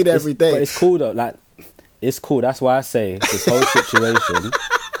it will be there every day. But it's cool though. Like, it's cool. That's why I say this whole situation.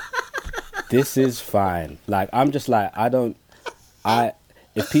 This is fine. Like, I'm just like,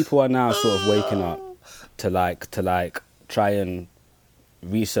 if people are now sort of waking up to try and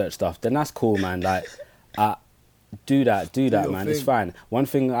research stuff, then that's cool, man. Like, do that, man. It's fine. One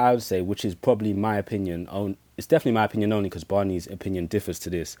thing I would say, which is probably my opinion, it's definitely my opinion only because Barney's opinion differs to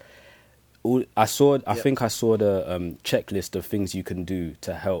this. I think I saw the checklist of things you can do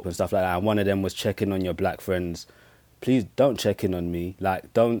to help and stuff like that. And one of them was checking on your black friends. Please don't check in on me.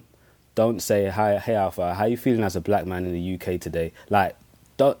 Like, don't say, hey Alpha, how you feeling as a black man in the UK today? Like,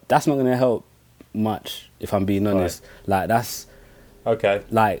 that's not going to help much, if I'm being honest. Right. Like, that's... Okay.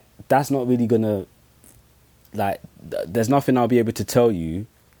 Like, that's not really going to... Like, there's nothing I'll be able to tell you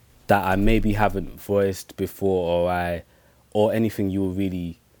that I maybe haven't voiced before, or anything you will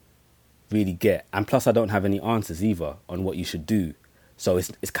really, really get. And plus, I don't have any answers either on what you should do. So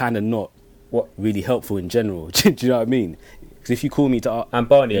it's kind of not really helpful in general. Do you know what I mean? Because if you call me to... And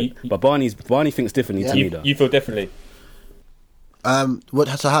Barney... But Barney thinks differently to me, though. You feel differently?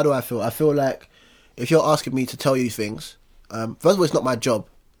 So how do I feel? I feel like if you're asking me to tell you things, first of all, it's not my job.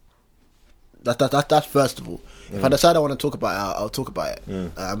 That's first of all. If I decide I want to talk about it, I'll talk about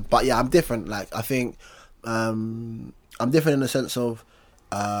it. But yeah, I'm different. Like, I think I'm different in the sense of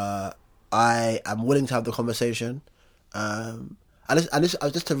I am willing to have the conversation. And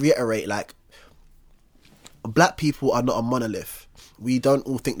just to reiterate, like, black people are not a monolith. We don't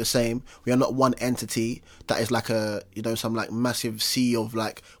all think the same. We are not one entity that is like a, you know, some like massive sea of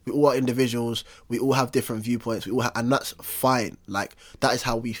like, we all are individuals. We all have different viewpoints. We all have, and that's fine. Like, that is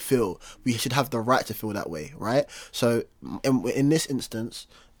how we feel. We should have the right to feel that way, right? So in this instance,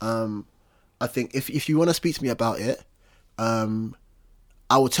 I think if you want to speak to me about it,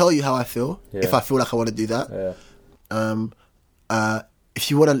 I will tell you how I feel if I feel like I want to do that. Yeah. If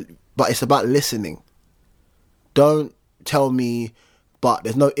you want to, but it's about listening. Don't tell me, but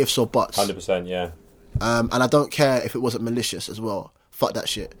there's no ifs or buts. 100%, yeah. And I don't care if it wasn't malicious as well. Fuck that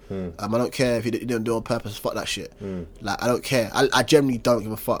shit. I don't care if you didn't do it on purpose. Fuck that shit. Like, I don't care. I generally don't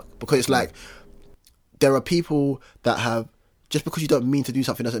give a fuck, because it's like, there are people that have, just because you don't mean to do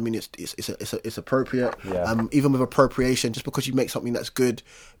something doesn't mean it's appropriate. Yeah. Even with appropriation, just because you make something that's good,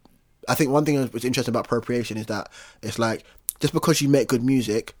 I think one thing that's interesting about appropriation is that it's like, just because you make good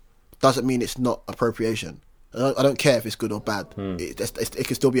music doesn't mean it's not appropriation. I don't care if it's good or bad. It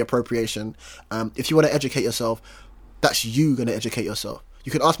can still be appropriation. If you want to educate yourself, that's you going to educate yourself.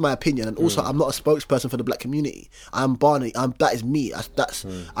 You can ask my opinion, and also I'm not a spokesperson for the black community. I'm Barney. That is me.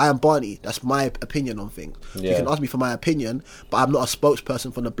 I am Barney. That's my opinion on things. Yeah. You can ask me for my opinion, but I'm not a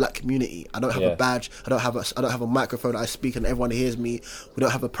spokesperson for the black community. I don't have a badge. I don't have a microphone. I speak and everyone hears me. We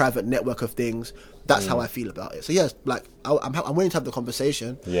don't have a private network of things. That's how I feel about it. So yes, like I'm willing to have the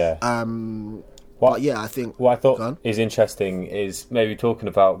conversation. Yeah. But yeah, I think what I thought is interesting is maybe talking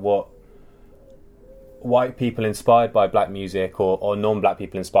about what white people inspired by black music or non-black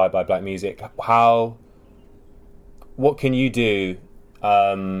people inspired by black music, what can you do?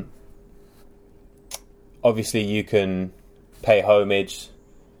 Obviously you can pay homage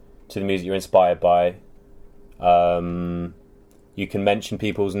to the music you're inspired by. You can mention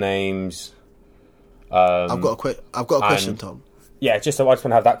people's names. I've got a question, Tom. Yeah, I just want to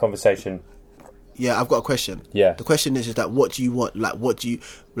have that conversation. Yeah, I've got a question. Yeah. The question is that what do you want? Like, what do you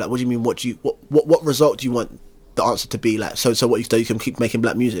mean? What result do you want the answer to be? Like, so what you can keep making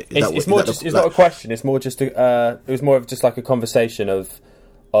black music? It's not a question. It's more just it was more of just like a conversation of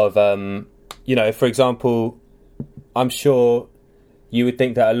you know, for example, I'm sure you would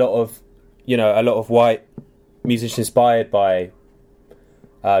think that a lot of white musicians inspired by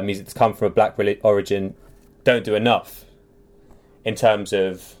music that's come from a black origin don't do enough in terms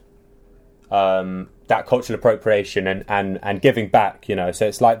of that cultural appropriation and giving back, you know. So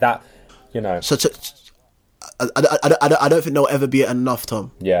it's like that, you know. So I don't think there'll ever be enough,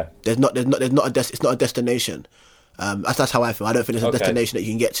 Tom. Yeah. It's not a destination. That's how I feel. I don't think there's a destination that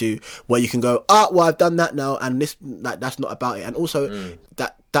you can get to where you can go, well, I've done that now, and this, like, that's not about it. And also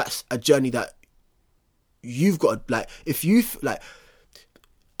that's a journey that you've got to, like, if you like,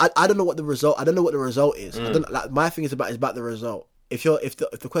 I don't know what the result is. I don't, like, my thing is about the result. If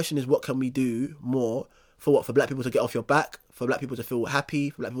the question is what can we do more for black people to get off your back, for black people to feel happy,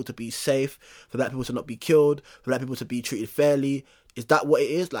 for black people to be safe, for black people to not be killed, for black people to be treated fairly, is that what it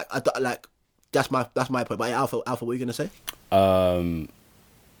is? Like, that's my point. But Alpha, what were you gonna say?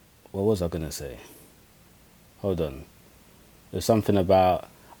 What was I gonna say? Hold on. There's something about.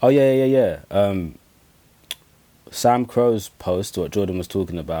 Oh yeah. Sam Crow's post, what Jordan was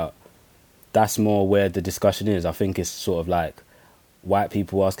talking about, that's more where the discussion is. I think it's sort of like white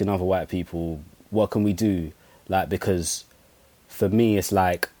people asking other white people, what can we do? Like, because for me, it's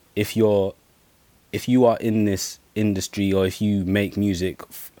like, if you are in this industry, or if you make music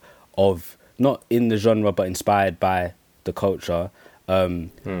of, not in the genre, but inspired by the culture, a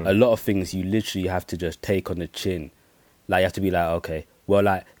lot of things you literally have to just take on the chin. Like, you have to be like, okay, well,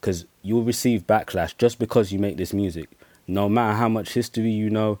 like, because you'll receive backlash just because you make this music. No matter how much history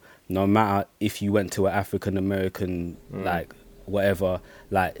you know, no matter if you went to an African American, like, whatever,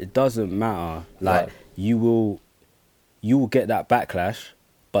 like, it doesn't matter. Like, you will get that backlash,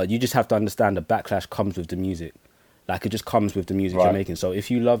 but you just have to understand the backlash comes with the music. Like, it just comes with the music you're making. So if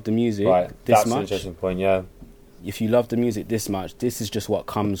you love the music this That's much, an interesting point. Yeah. If you love the music this much, this is just what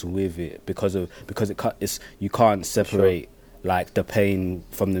comes with it, because it's you can't separate like the pain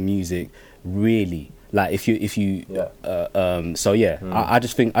from the music, really. Like, if you I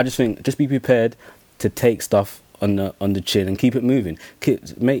just think just be prepared to take stuff on the chin and keep it moving.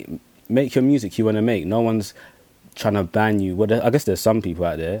 Make your music you want to make. No one's trying to ban you. Well, I guess there's some people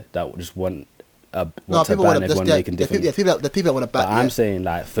out there that just want to ban everyone making different. The people that want to ban. But I'm saying,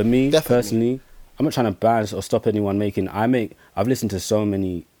 like, for me personally, I'm not trying to ban or stop anyone making. I've listened to so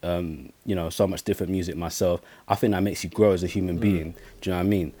many, so much different music myself. I think that makes you grow as a human being. Do you know what I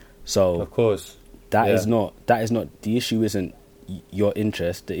mean? So of course, that is not the issue. Isn't your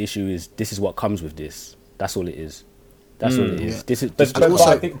interest? The issue is, this is what comes with this. That's all it is. That's all it is. Yeah.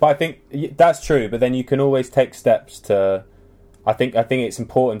 But I think that's true. But then you can always take steps to I think it's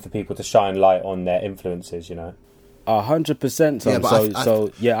important for people to shine light on their influences, you know. 100%. Yeah,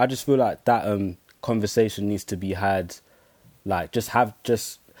 so I just feel like that conversation needs to be had. Like, just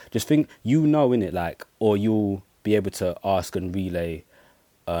think, in it, like, or you'll be able to ask and relay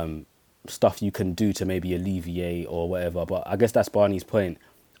stuff you can do to maybe alleviate or whatever. But I guess that's Barney's point.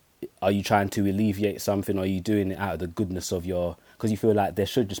 Are you trying to alleviate something, or are you doing it out of the goodness of because you feel like there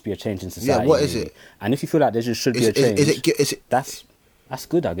should just be a change in society? Yeah, what is it? And if you feel like there just should be a change, is it that's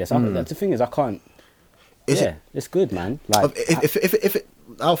good, I guess. That's the thing is, I can't. It's good, man. Like, if it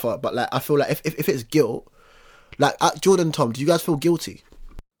Alpha, but like I feel like if it's guilt, like Jordan, Tom, do you guys feel guilty?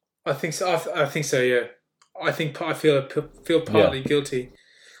 I think so. I think so. Yeah, I feel partly guilty.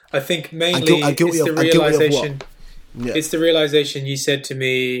 I think mainly it's the realization. Yeah. It's the realization you said to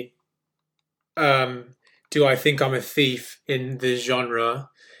me. Do I think I'm a thief in this genre?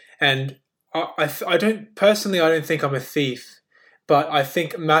 And I don't personally. I don't think I'm a thief, but I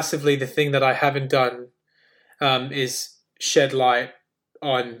think massively the thing that I haven't done is shed light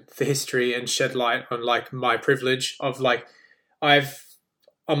on the history and shed light on like my privilege of like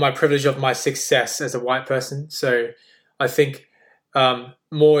on my privilege of my success as a white person. So I think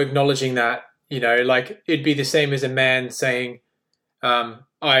more acknowledging that, you know, like it'd be the same as a man saying,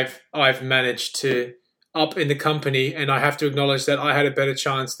 I've managed to up in the company and I have to acknowledge that I had a better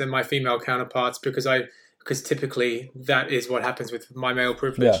chance than my female counterparts because typically that is what happens with my male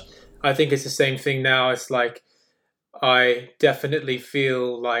privilege. Yeah. I think it's the same thing now. It's like, I definitely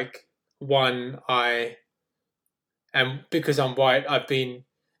feel like because I'm white, I've been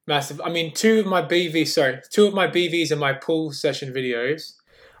massive. I mean, two of my BVs and my pool session videos,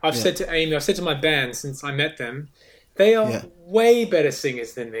 I've said to Amy, I've said to my band since I met them, they are way better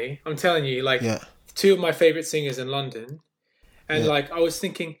singers than me. I'm telling you, like two of my favorite singers in London. And like, I was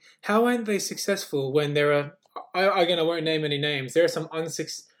thinking, how aren't they successful when there are, again, I won't name any names. There are some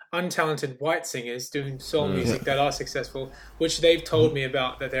untalented white singers doing soul music that are successful, which they've told me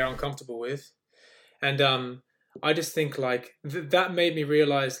about that they're uncomfortable with. And I just think like that made me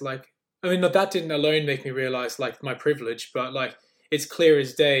realize, like, I mean, that didn't alone make me realize like my privilege, but like it's clear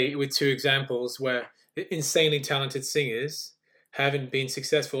as day with two examples where insanely talented singers haven't been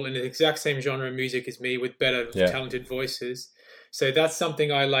successful in the exact same genre of music as me with better talented voices. So that's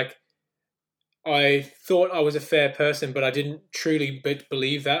something I thought I was a fair person, but I didn't truly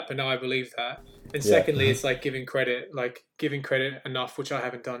believe that, but now I believe that. And secondly, it's like giving credit enough, which I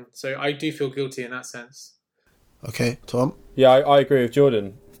haven't done. So I do feel guilty in that sense. Okay, Tom? Yeah, I agree with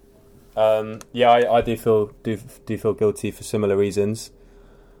Jordan. I do feel guilty for similar reasons.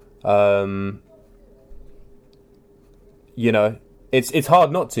 You know, it's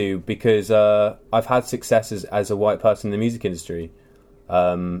hard not to because I've had successes as a white person in the music industry.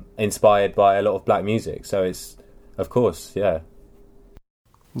 Inspired by a lot of black music, so it's of course,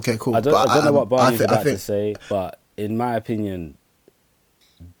 Okay, cool. I don't know what Barney's about to say, but in my opinion,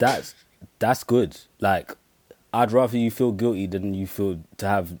 that's good. Like, I'd rather you feel guilty than you feel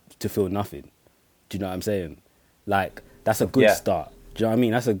nothing. Do you know what I'm saying? Like, that's a good start. Do you know what I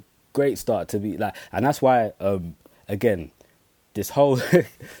mean? That's a great start to be like, and that's why again, this whole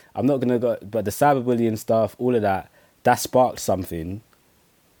I'm not gonna go, but the cyberbullying stuff, all of that sparked something.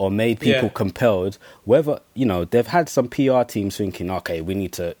 Or made people compelled, whether, you know, they've had some PR teams thinking, okay, we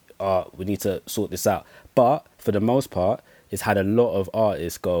need to sort this out. But for the most part, it's had a lot of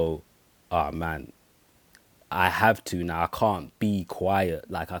artists go, oh man, I have to now. I can't be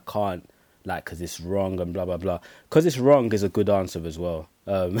quiet. Like, I can't, like, because it's wrong and blah, blah, blah. Because it's wrong is a good answer as well.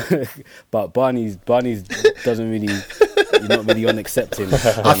 But Barney's doesn't really... You're not really unaccepting.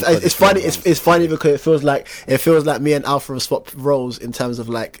 It's funny. It's funny because it feels like me and Alpha have swapped roles in terms of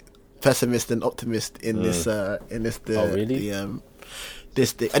like pessimist and optimist in this. Oh really?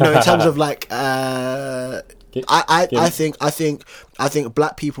 This thing. No, in terms of like, I think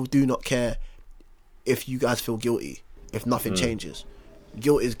black people do not care if you guys feel guilty if nothing changes.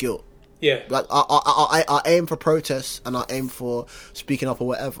 Guilt is guilt. Yeah. Like our aim for protests and our aim for speaking up or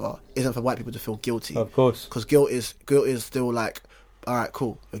whatever isn't for white people to feel guilty. Of course. Because guilt is still like, all right,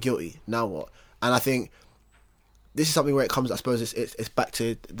 cool, you're guilty. Now what? And I think this is something where it comes. I suppose it's back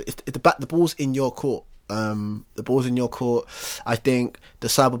to the ball's in your court. The ball's in your court. I think the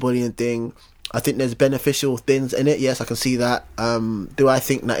cyberbullying thing. I think there's beneficial things in it. Yes, I can see that. Do I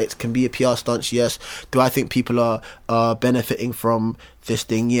think that it can be a PR stunt? Yes. Do I think people are benefiting from this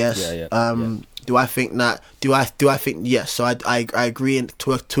thing? Yes. Do I think that? Do I think yes? So I agree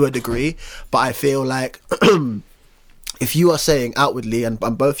to a degree, but I feel like if you are saying outwardly, and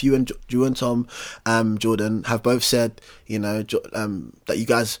both you and Tom, Jordan have both said, you know, that you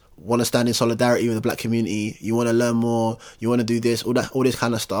guys want to stand in solidarity with the black community, you want to learn more, you want to do this, all this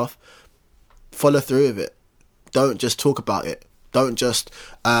kind of stuff, follow through with it. Don't just talk about it. Don't just,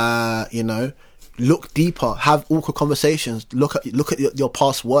 look deeper, have awkward conversations, look at your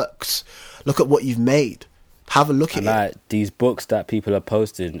past works, look at what you've made, have a look at it. These books that people are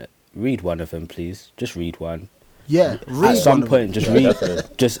posting, read one of them, please. Just read one. Yeah, at some point, just read.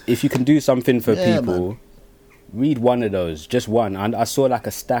 Just if you can do something for people, man. Read one of those, just one. And I saw like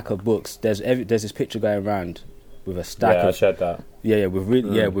a stack of books. There's this picture going around with a stack. I shared that.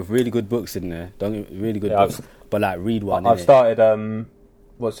 With really good books in there. Really good books. But like, read one. I've started.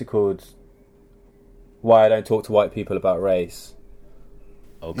 What's it called? Why I Don't Talk to White People About Race.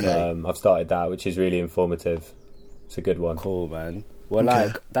 Okay. I've started that, which is really informative. It's a good one. Cool, man.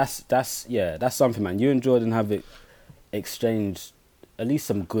 Well, that's something, man. You and Jordan have exchanged at least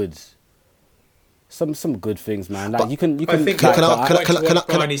some goods. Some good things, man. Like, you can. I think what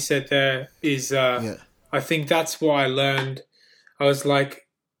Barney said there is. I think that's what I learned. I was like,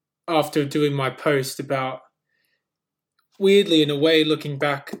 after doing my post about, weirdly in a way, looking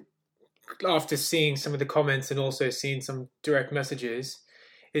back after seeing some of the comments and also seeing some direct messages,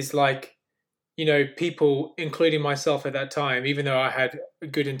 is like, people, including myself at that time, even though I had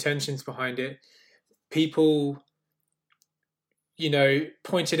good intentions behind it, people,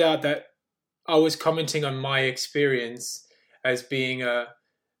 pointed out that I was commenting on my experience as being a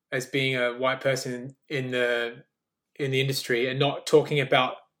white person in the industry, and not talking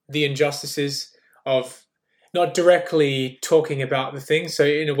about the injustices of, not directly talking about the things. So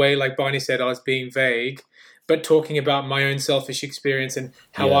in a way, like Barney said, I was being vague, but talking about my own selfish experience and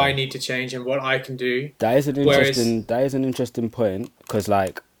how I need to change and what I can do. That is an interesting point, because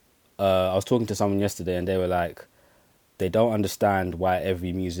like I was talking to someone yesterday and they were like, they don't understand why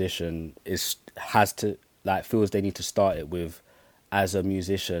every musician feels they need to start it with, as a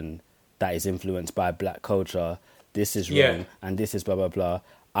musician that is influenced by black culture, this is wrong and this is blah blah blah.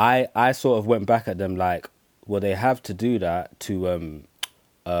 I sort of went back at them like, well, they have to do that to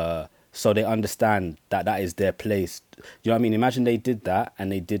so they understand that is their place. You know what I mean? Imagine they did that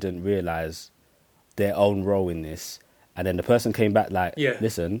and they didn't realise their own role in this, and then the person came back like,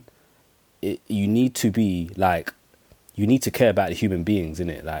 listen, you need to be like, you need to care about the human beings,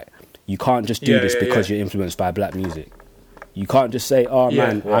 innit? Like, you can't just do this because you're influenced by black music. You can't just say,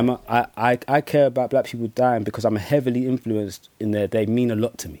 I care about black people dying because I'm heavily influenced in there. They mean a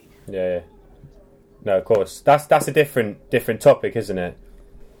lot to me. Yeah. No, of course. That's a different topic, isn't it?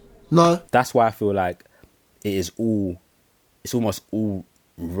 No. That's why I feel like it's almost all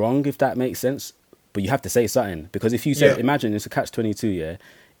wrong, if that makes sense. But you have to say something. Because if you said, imagine it's a catch-22, yeah?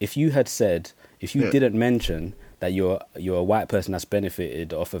 If you didn't mention that you're a white person that's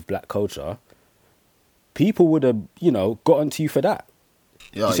benefited off of black culture, people would have, gotten to you for that.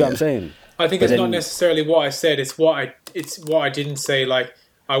 You see what I'm saying? I think it's not necessarily what I said. It's what I didn't say. Like,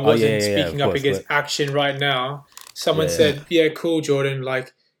 I wasn't speaking up against action right now. Someone said, cool, Jordan,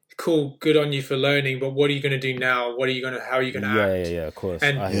 like, cool, good on you for learning, but what are you going to do now? How are you going to act? Yeah, of course.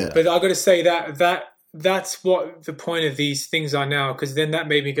 But I've got to say that's what the point of these things are now, because then that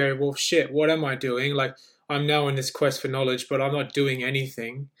made me go, well, shit, what am I doing? Like, I'm now in this quest for knowledge, but I'm not doing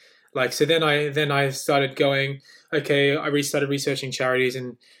anything. Like, so then I started going, okay, I started researching charities,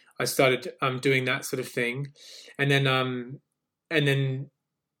 and I started doing that sort of thing. And then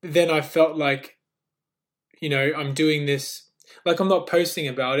I felt like, I'm doing this, like, I'm not posting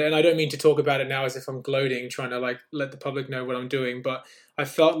about it, and I don't mean to talk about it now as if I'm gloating, trying to like let the public know what I'm doing, but I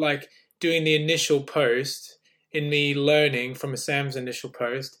felt like doing the initial post, in me learning from Sam's initial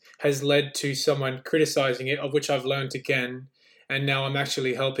post, has led to someone criticizing it, of which I've learned again, and now I'm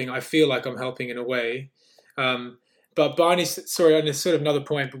actually helping. I feel like I'm helping in a way. But Barney, sorry, on this sort of another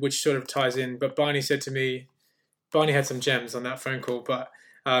point, but which sort of ties in, but Barney said to me, Barney had some gems on that phone call, but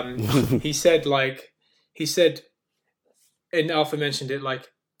he said, and Alpha mentioned it, like,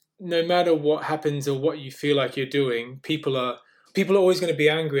 no matter what happens or what you feel like you're doing, people are always going to be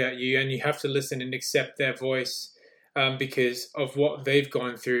angry at you, and you have to listen and accept their voice because of what they've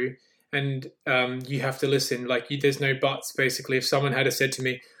gone through, and you have to listen. Like, there's no buts, basically. If someone had said to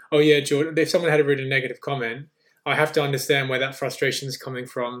me, oh yeah, Jordan, if someone had written a negative comment, I have to understand where that frustration is coming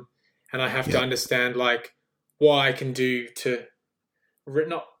from, and I have to understand, like, what I can do to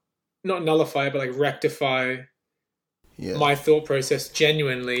not nullify it, but like rectify my thought process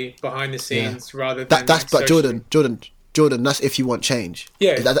genuinely behind the scenes, rather than but Jordan, that's if you want change.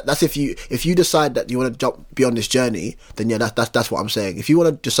 Yeah, that's if you decide that you want to jump beyond this journey, then that's what I'm saying. If you want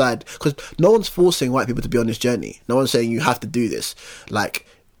to decide, because no one's forcing white people to be on this journey. No one's saying you have to do this. Like,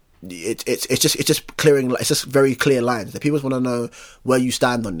 it's just clearing. It's just very clear lines. The people want to know where you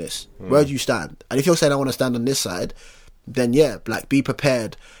stand on this. Where do you stand? And if you're saying I want to stand on this side, then yeah, like be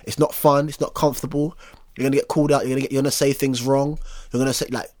prepared. It's not fun. It's not comfortable. You're gonna get called out. You're gonna say things wrong. You're gonna say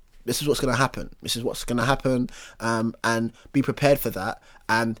like, this is what's gonna happen. This is what's gonna happen. And be prepared for that.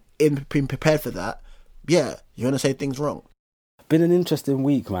 And in being prepared for that, yeah, you're gonna say things wrong. Been an interesting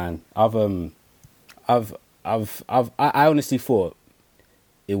week, man. I honestly thought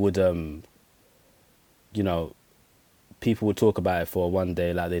it would, you know, people would talk about it for one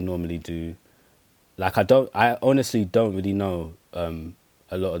day like they normally do. Like I honestly don't really know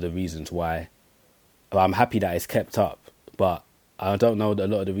a lot of the reasons why. I'm happy that it's kept up, but I don't know a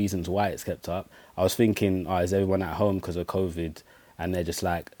lot of the reasons why it's kept up. I was thinking, is everyone at home because of COVID? And they're just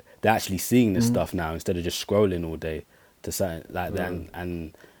like, they're actually seeing this stuff now instead of just scrolling all day to something like that.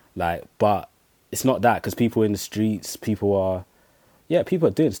 And like, but it's not that, because people in the streets, people are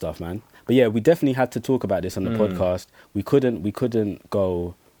doing stuff, man. But yeah, we definitely had to talk about this on the podcast. We couldn't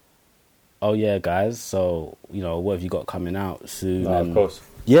go, oh yeah, guys, so, you know, what have you got coming out soon? Of course.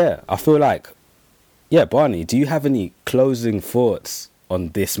 Yeah, I feel like, yeah, Barney, do you have any closing thoughts on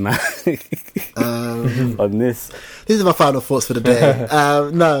this, man? On this? These are my final thoughts for the day.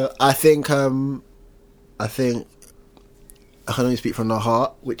 No, I think I can only speak from the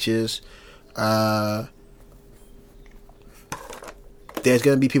heart, which is there's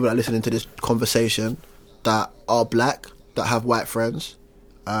going to be people that are listening to this conversation that are black, that have white friends,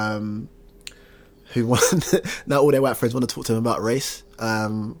 who want not all their white friends want to talk to them about race.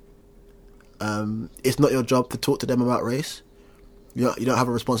 It's not your job to talk to them about race. You don't have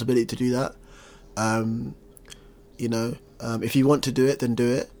a responsibility to do that. If you want to do it, then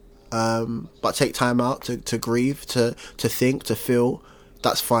do it. But take time out to grieve, to think, to feel.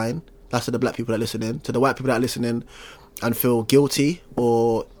 That's fine. That's to the black people that are listening. To the white people that are listening and feel guilty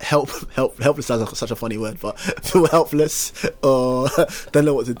or helpless sounds like such a funny word, but feel helpless or don't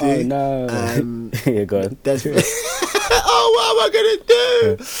know what to do. Oh no! Yeah, go on. Oh, what am I gonna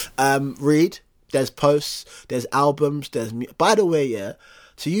do? Read. There's posts. There's albums. By the way, yeah.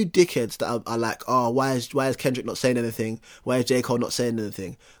 To you dickheads that are like, oh, why is Kendrick not saying anything? Why is J. Cole not saying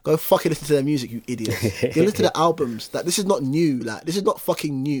anything? Go fucking listen to their music, you idiots. Go listen to the albums. Like, this is not new. Like, this is not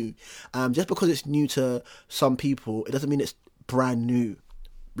fucking new. Just because it's new to some people, it doesn't mean it's brand new.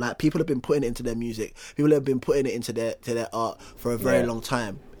 Like, people have been putting it into their music. People have been putting it into their art for a very long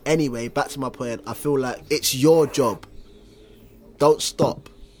time. Anyway, back to my point. I feel like it's your job. Don't stop.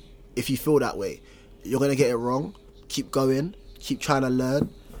 If you feel that way, you're gonna get it wrong. Keep going. Keep trying to learn,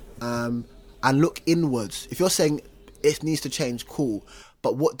 and look inwards. If you're saying it needs to change, cool.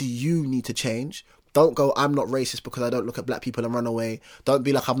 But what do you need to change? Don't go, I'm not racist because I don't look at black people and run away. Don't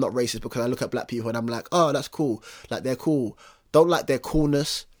be like, I'm not racist because I look at black people and I'm like, oh, that's cool. Like, they're cool. Don't like their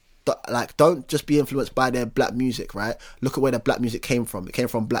coolness. Don't just be influenced by their black music, right? Look at where the black music came from. It came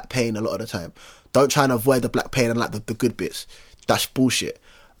from black pain a lot of the time. Don't try and avoid the black pain and like the good bits. That's bullshit.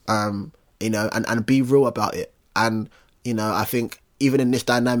 And be real about it. And I think even in this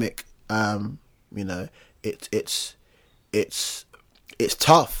dynamic, it's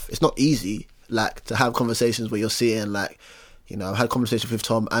tough. It's not easy, like, to have conversations where you're seeing, like, I've had conversations with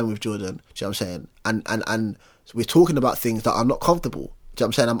Tom and with Jordan. Do you know what I'm saying? And we're talking about things that are not comfortable. Do you know what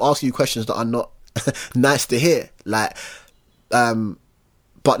I'm saying? I'm asking you questions that are not nice to hear. Like,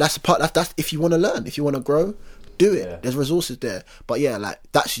 but that's the part. That's if you want to learn, if you want to grow, do it. Yeah. There's resources there. But yeah, like,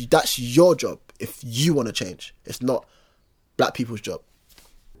 that's your job. If you want to change, it's not black people's job.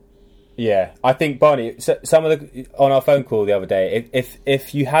 Yeah, I think, Barney, some of the on our phone call the other day,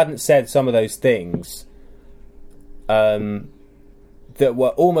 if you hadn't said some of those things, that were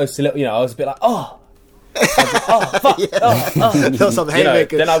almost a little, I was a bit like, fuck, some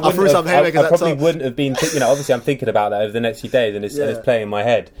haymakers. Then I probably wouldn't have been. Obviously, I'm thinking about that over the next few days, and it's playing in my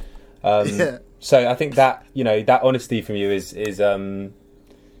head. So I think that that honesty from you is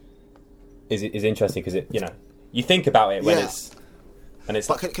interesting, because you think about it when it's.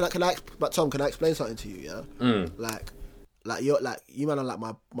 But but Tom, can I explain something to you? Yeah, like you're like, you man are like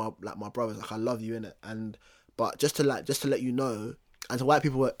my brothers. Like, I love you, innit? But just to let you know, and to white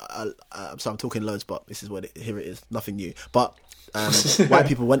people, so I'm talking loads, but this is here it is, nothing new. But white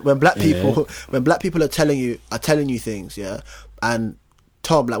people, when black people are telling you things, yeah, and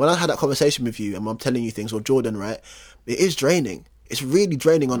Tom, like, when I had that conversation with you and I'm telling you things, or Jordan, right, it is draining. It's really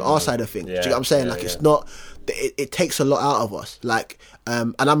draining on our side of things. Do you know what I'm saying? Like, it's not. It takes a lot out of us. Like,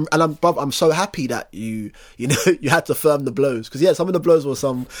 and I'm so happy that you had to firm the blows, because some of the blows were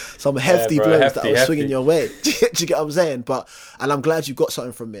some hefty blows that I was swinging your way. Do you get what I'm saying? And I'm glad you got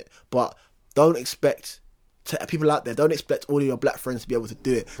something from it. But don't expect to people out there, don't expect all of your black friends to be able to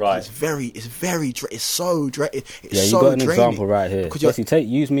do it. Right. It's so draining. Yeah, you got an example right here. Jesse,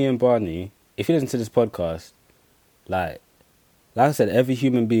 use me and Barney. If you listen to this podcast, like I said, every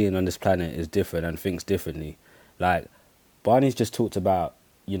human being on this planet is different and thinks differently. Like, Barney's just talked about,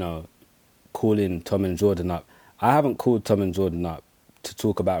 you know, calling Tom and Jordan up. I haven't called Tom and Jordan up to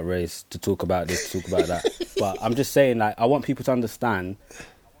talk about race, to talk about this, to talk about that. But I'm just saying, like, I want people to understand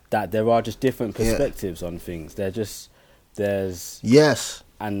that there are just different perspectives on things. There's yes,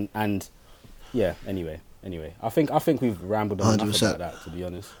 and yeah. Anyway, I think we've rambled on 100%. enough about that, to be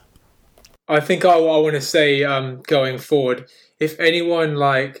honest. I think I want to say, going forward, if anyone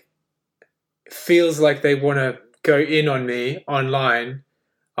like feels like they want to go in on me online,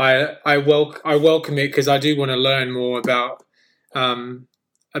 I welcome it, because I do want to learn more about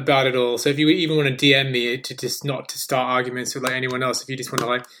it all. So if you even want to DM me, to just not to start arguments with like anyone else, if you just want to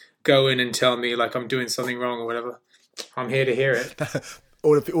like go in and tell me like I'm doing something wrong or whatever, I'm here to hear it.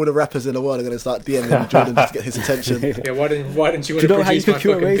 all the rappers in the world are going to start DMing Jordan to get his attention. Yeah, why don't you want to Do you know how you produce my can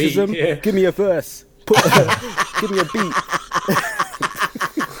cure fucking beat? racism? Yeah. Give me a verse. Give me a beat.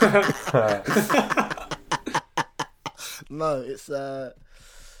 No, it's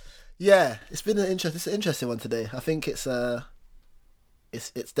it's been an interesting one today. I think it's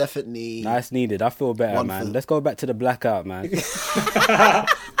definitely Nice, needed. I feel better, man. Let's go back to the blackout, man.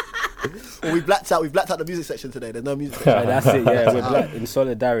 Well, we blacked out the music section today. There's no music section. Right, that's it. Yeah, we're black in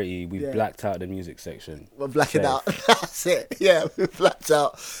solidarity. We've blacked out the music section. We're blacking Safe. out. That's it. Yeah, we blacked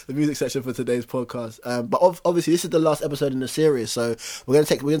out the music section for today's podcast. But obviously, this is the last episode in the series, so we're gonna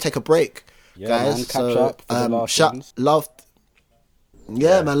take a break, guys. Man, catch up for the last ones.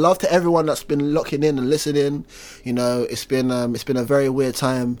 Man, love to everyone that's been locking in and listening. You know, it's been a very weird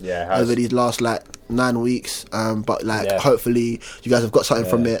time over these last like 9 weeks. But hopefully you guys have got something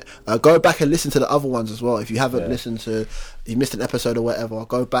from it. Go back and listen to the other ones as well. If you haven't listened to, you missed an episode or whatever,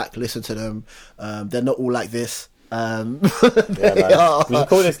 go back, listen to them. They're not all like this. We should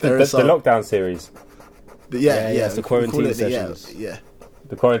call this the lockdown series. It's the quarantine sessions.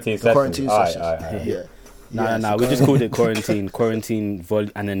 The quarantine sessions. Yeah. No. We just called it quarantine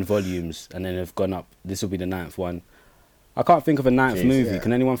and then volumes, and then they've gone up. This will be the 9th one. I can't think of a 9th movie.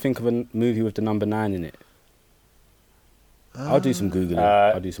 Can anyone think of a movie with the number 9 in it? I'll do some Googling.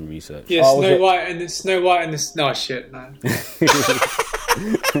 I'll do some research. Yeah, Snow White and the... No, shit, man.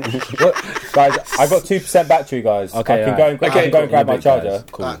 Guys, I got 2% battery, guys. Okay, I can go and grab my charger.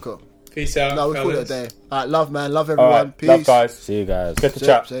 Cool. Alright, cool. Peace out. No, we call it a fellas. day. Alright, love, man. Love everyone. Alright, Peace. love, guys. See you guys. Good to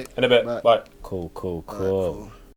chat. See. In a bit. Bye. Cool. Alright, cool.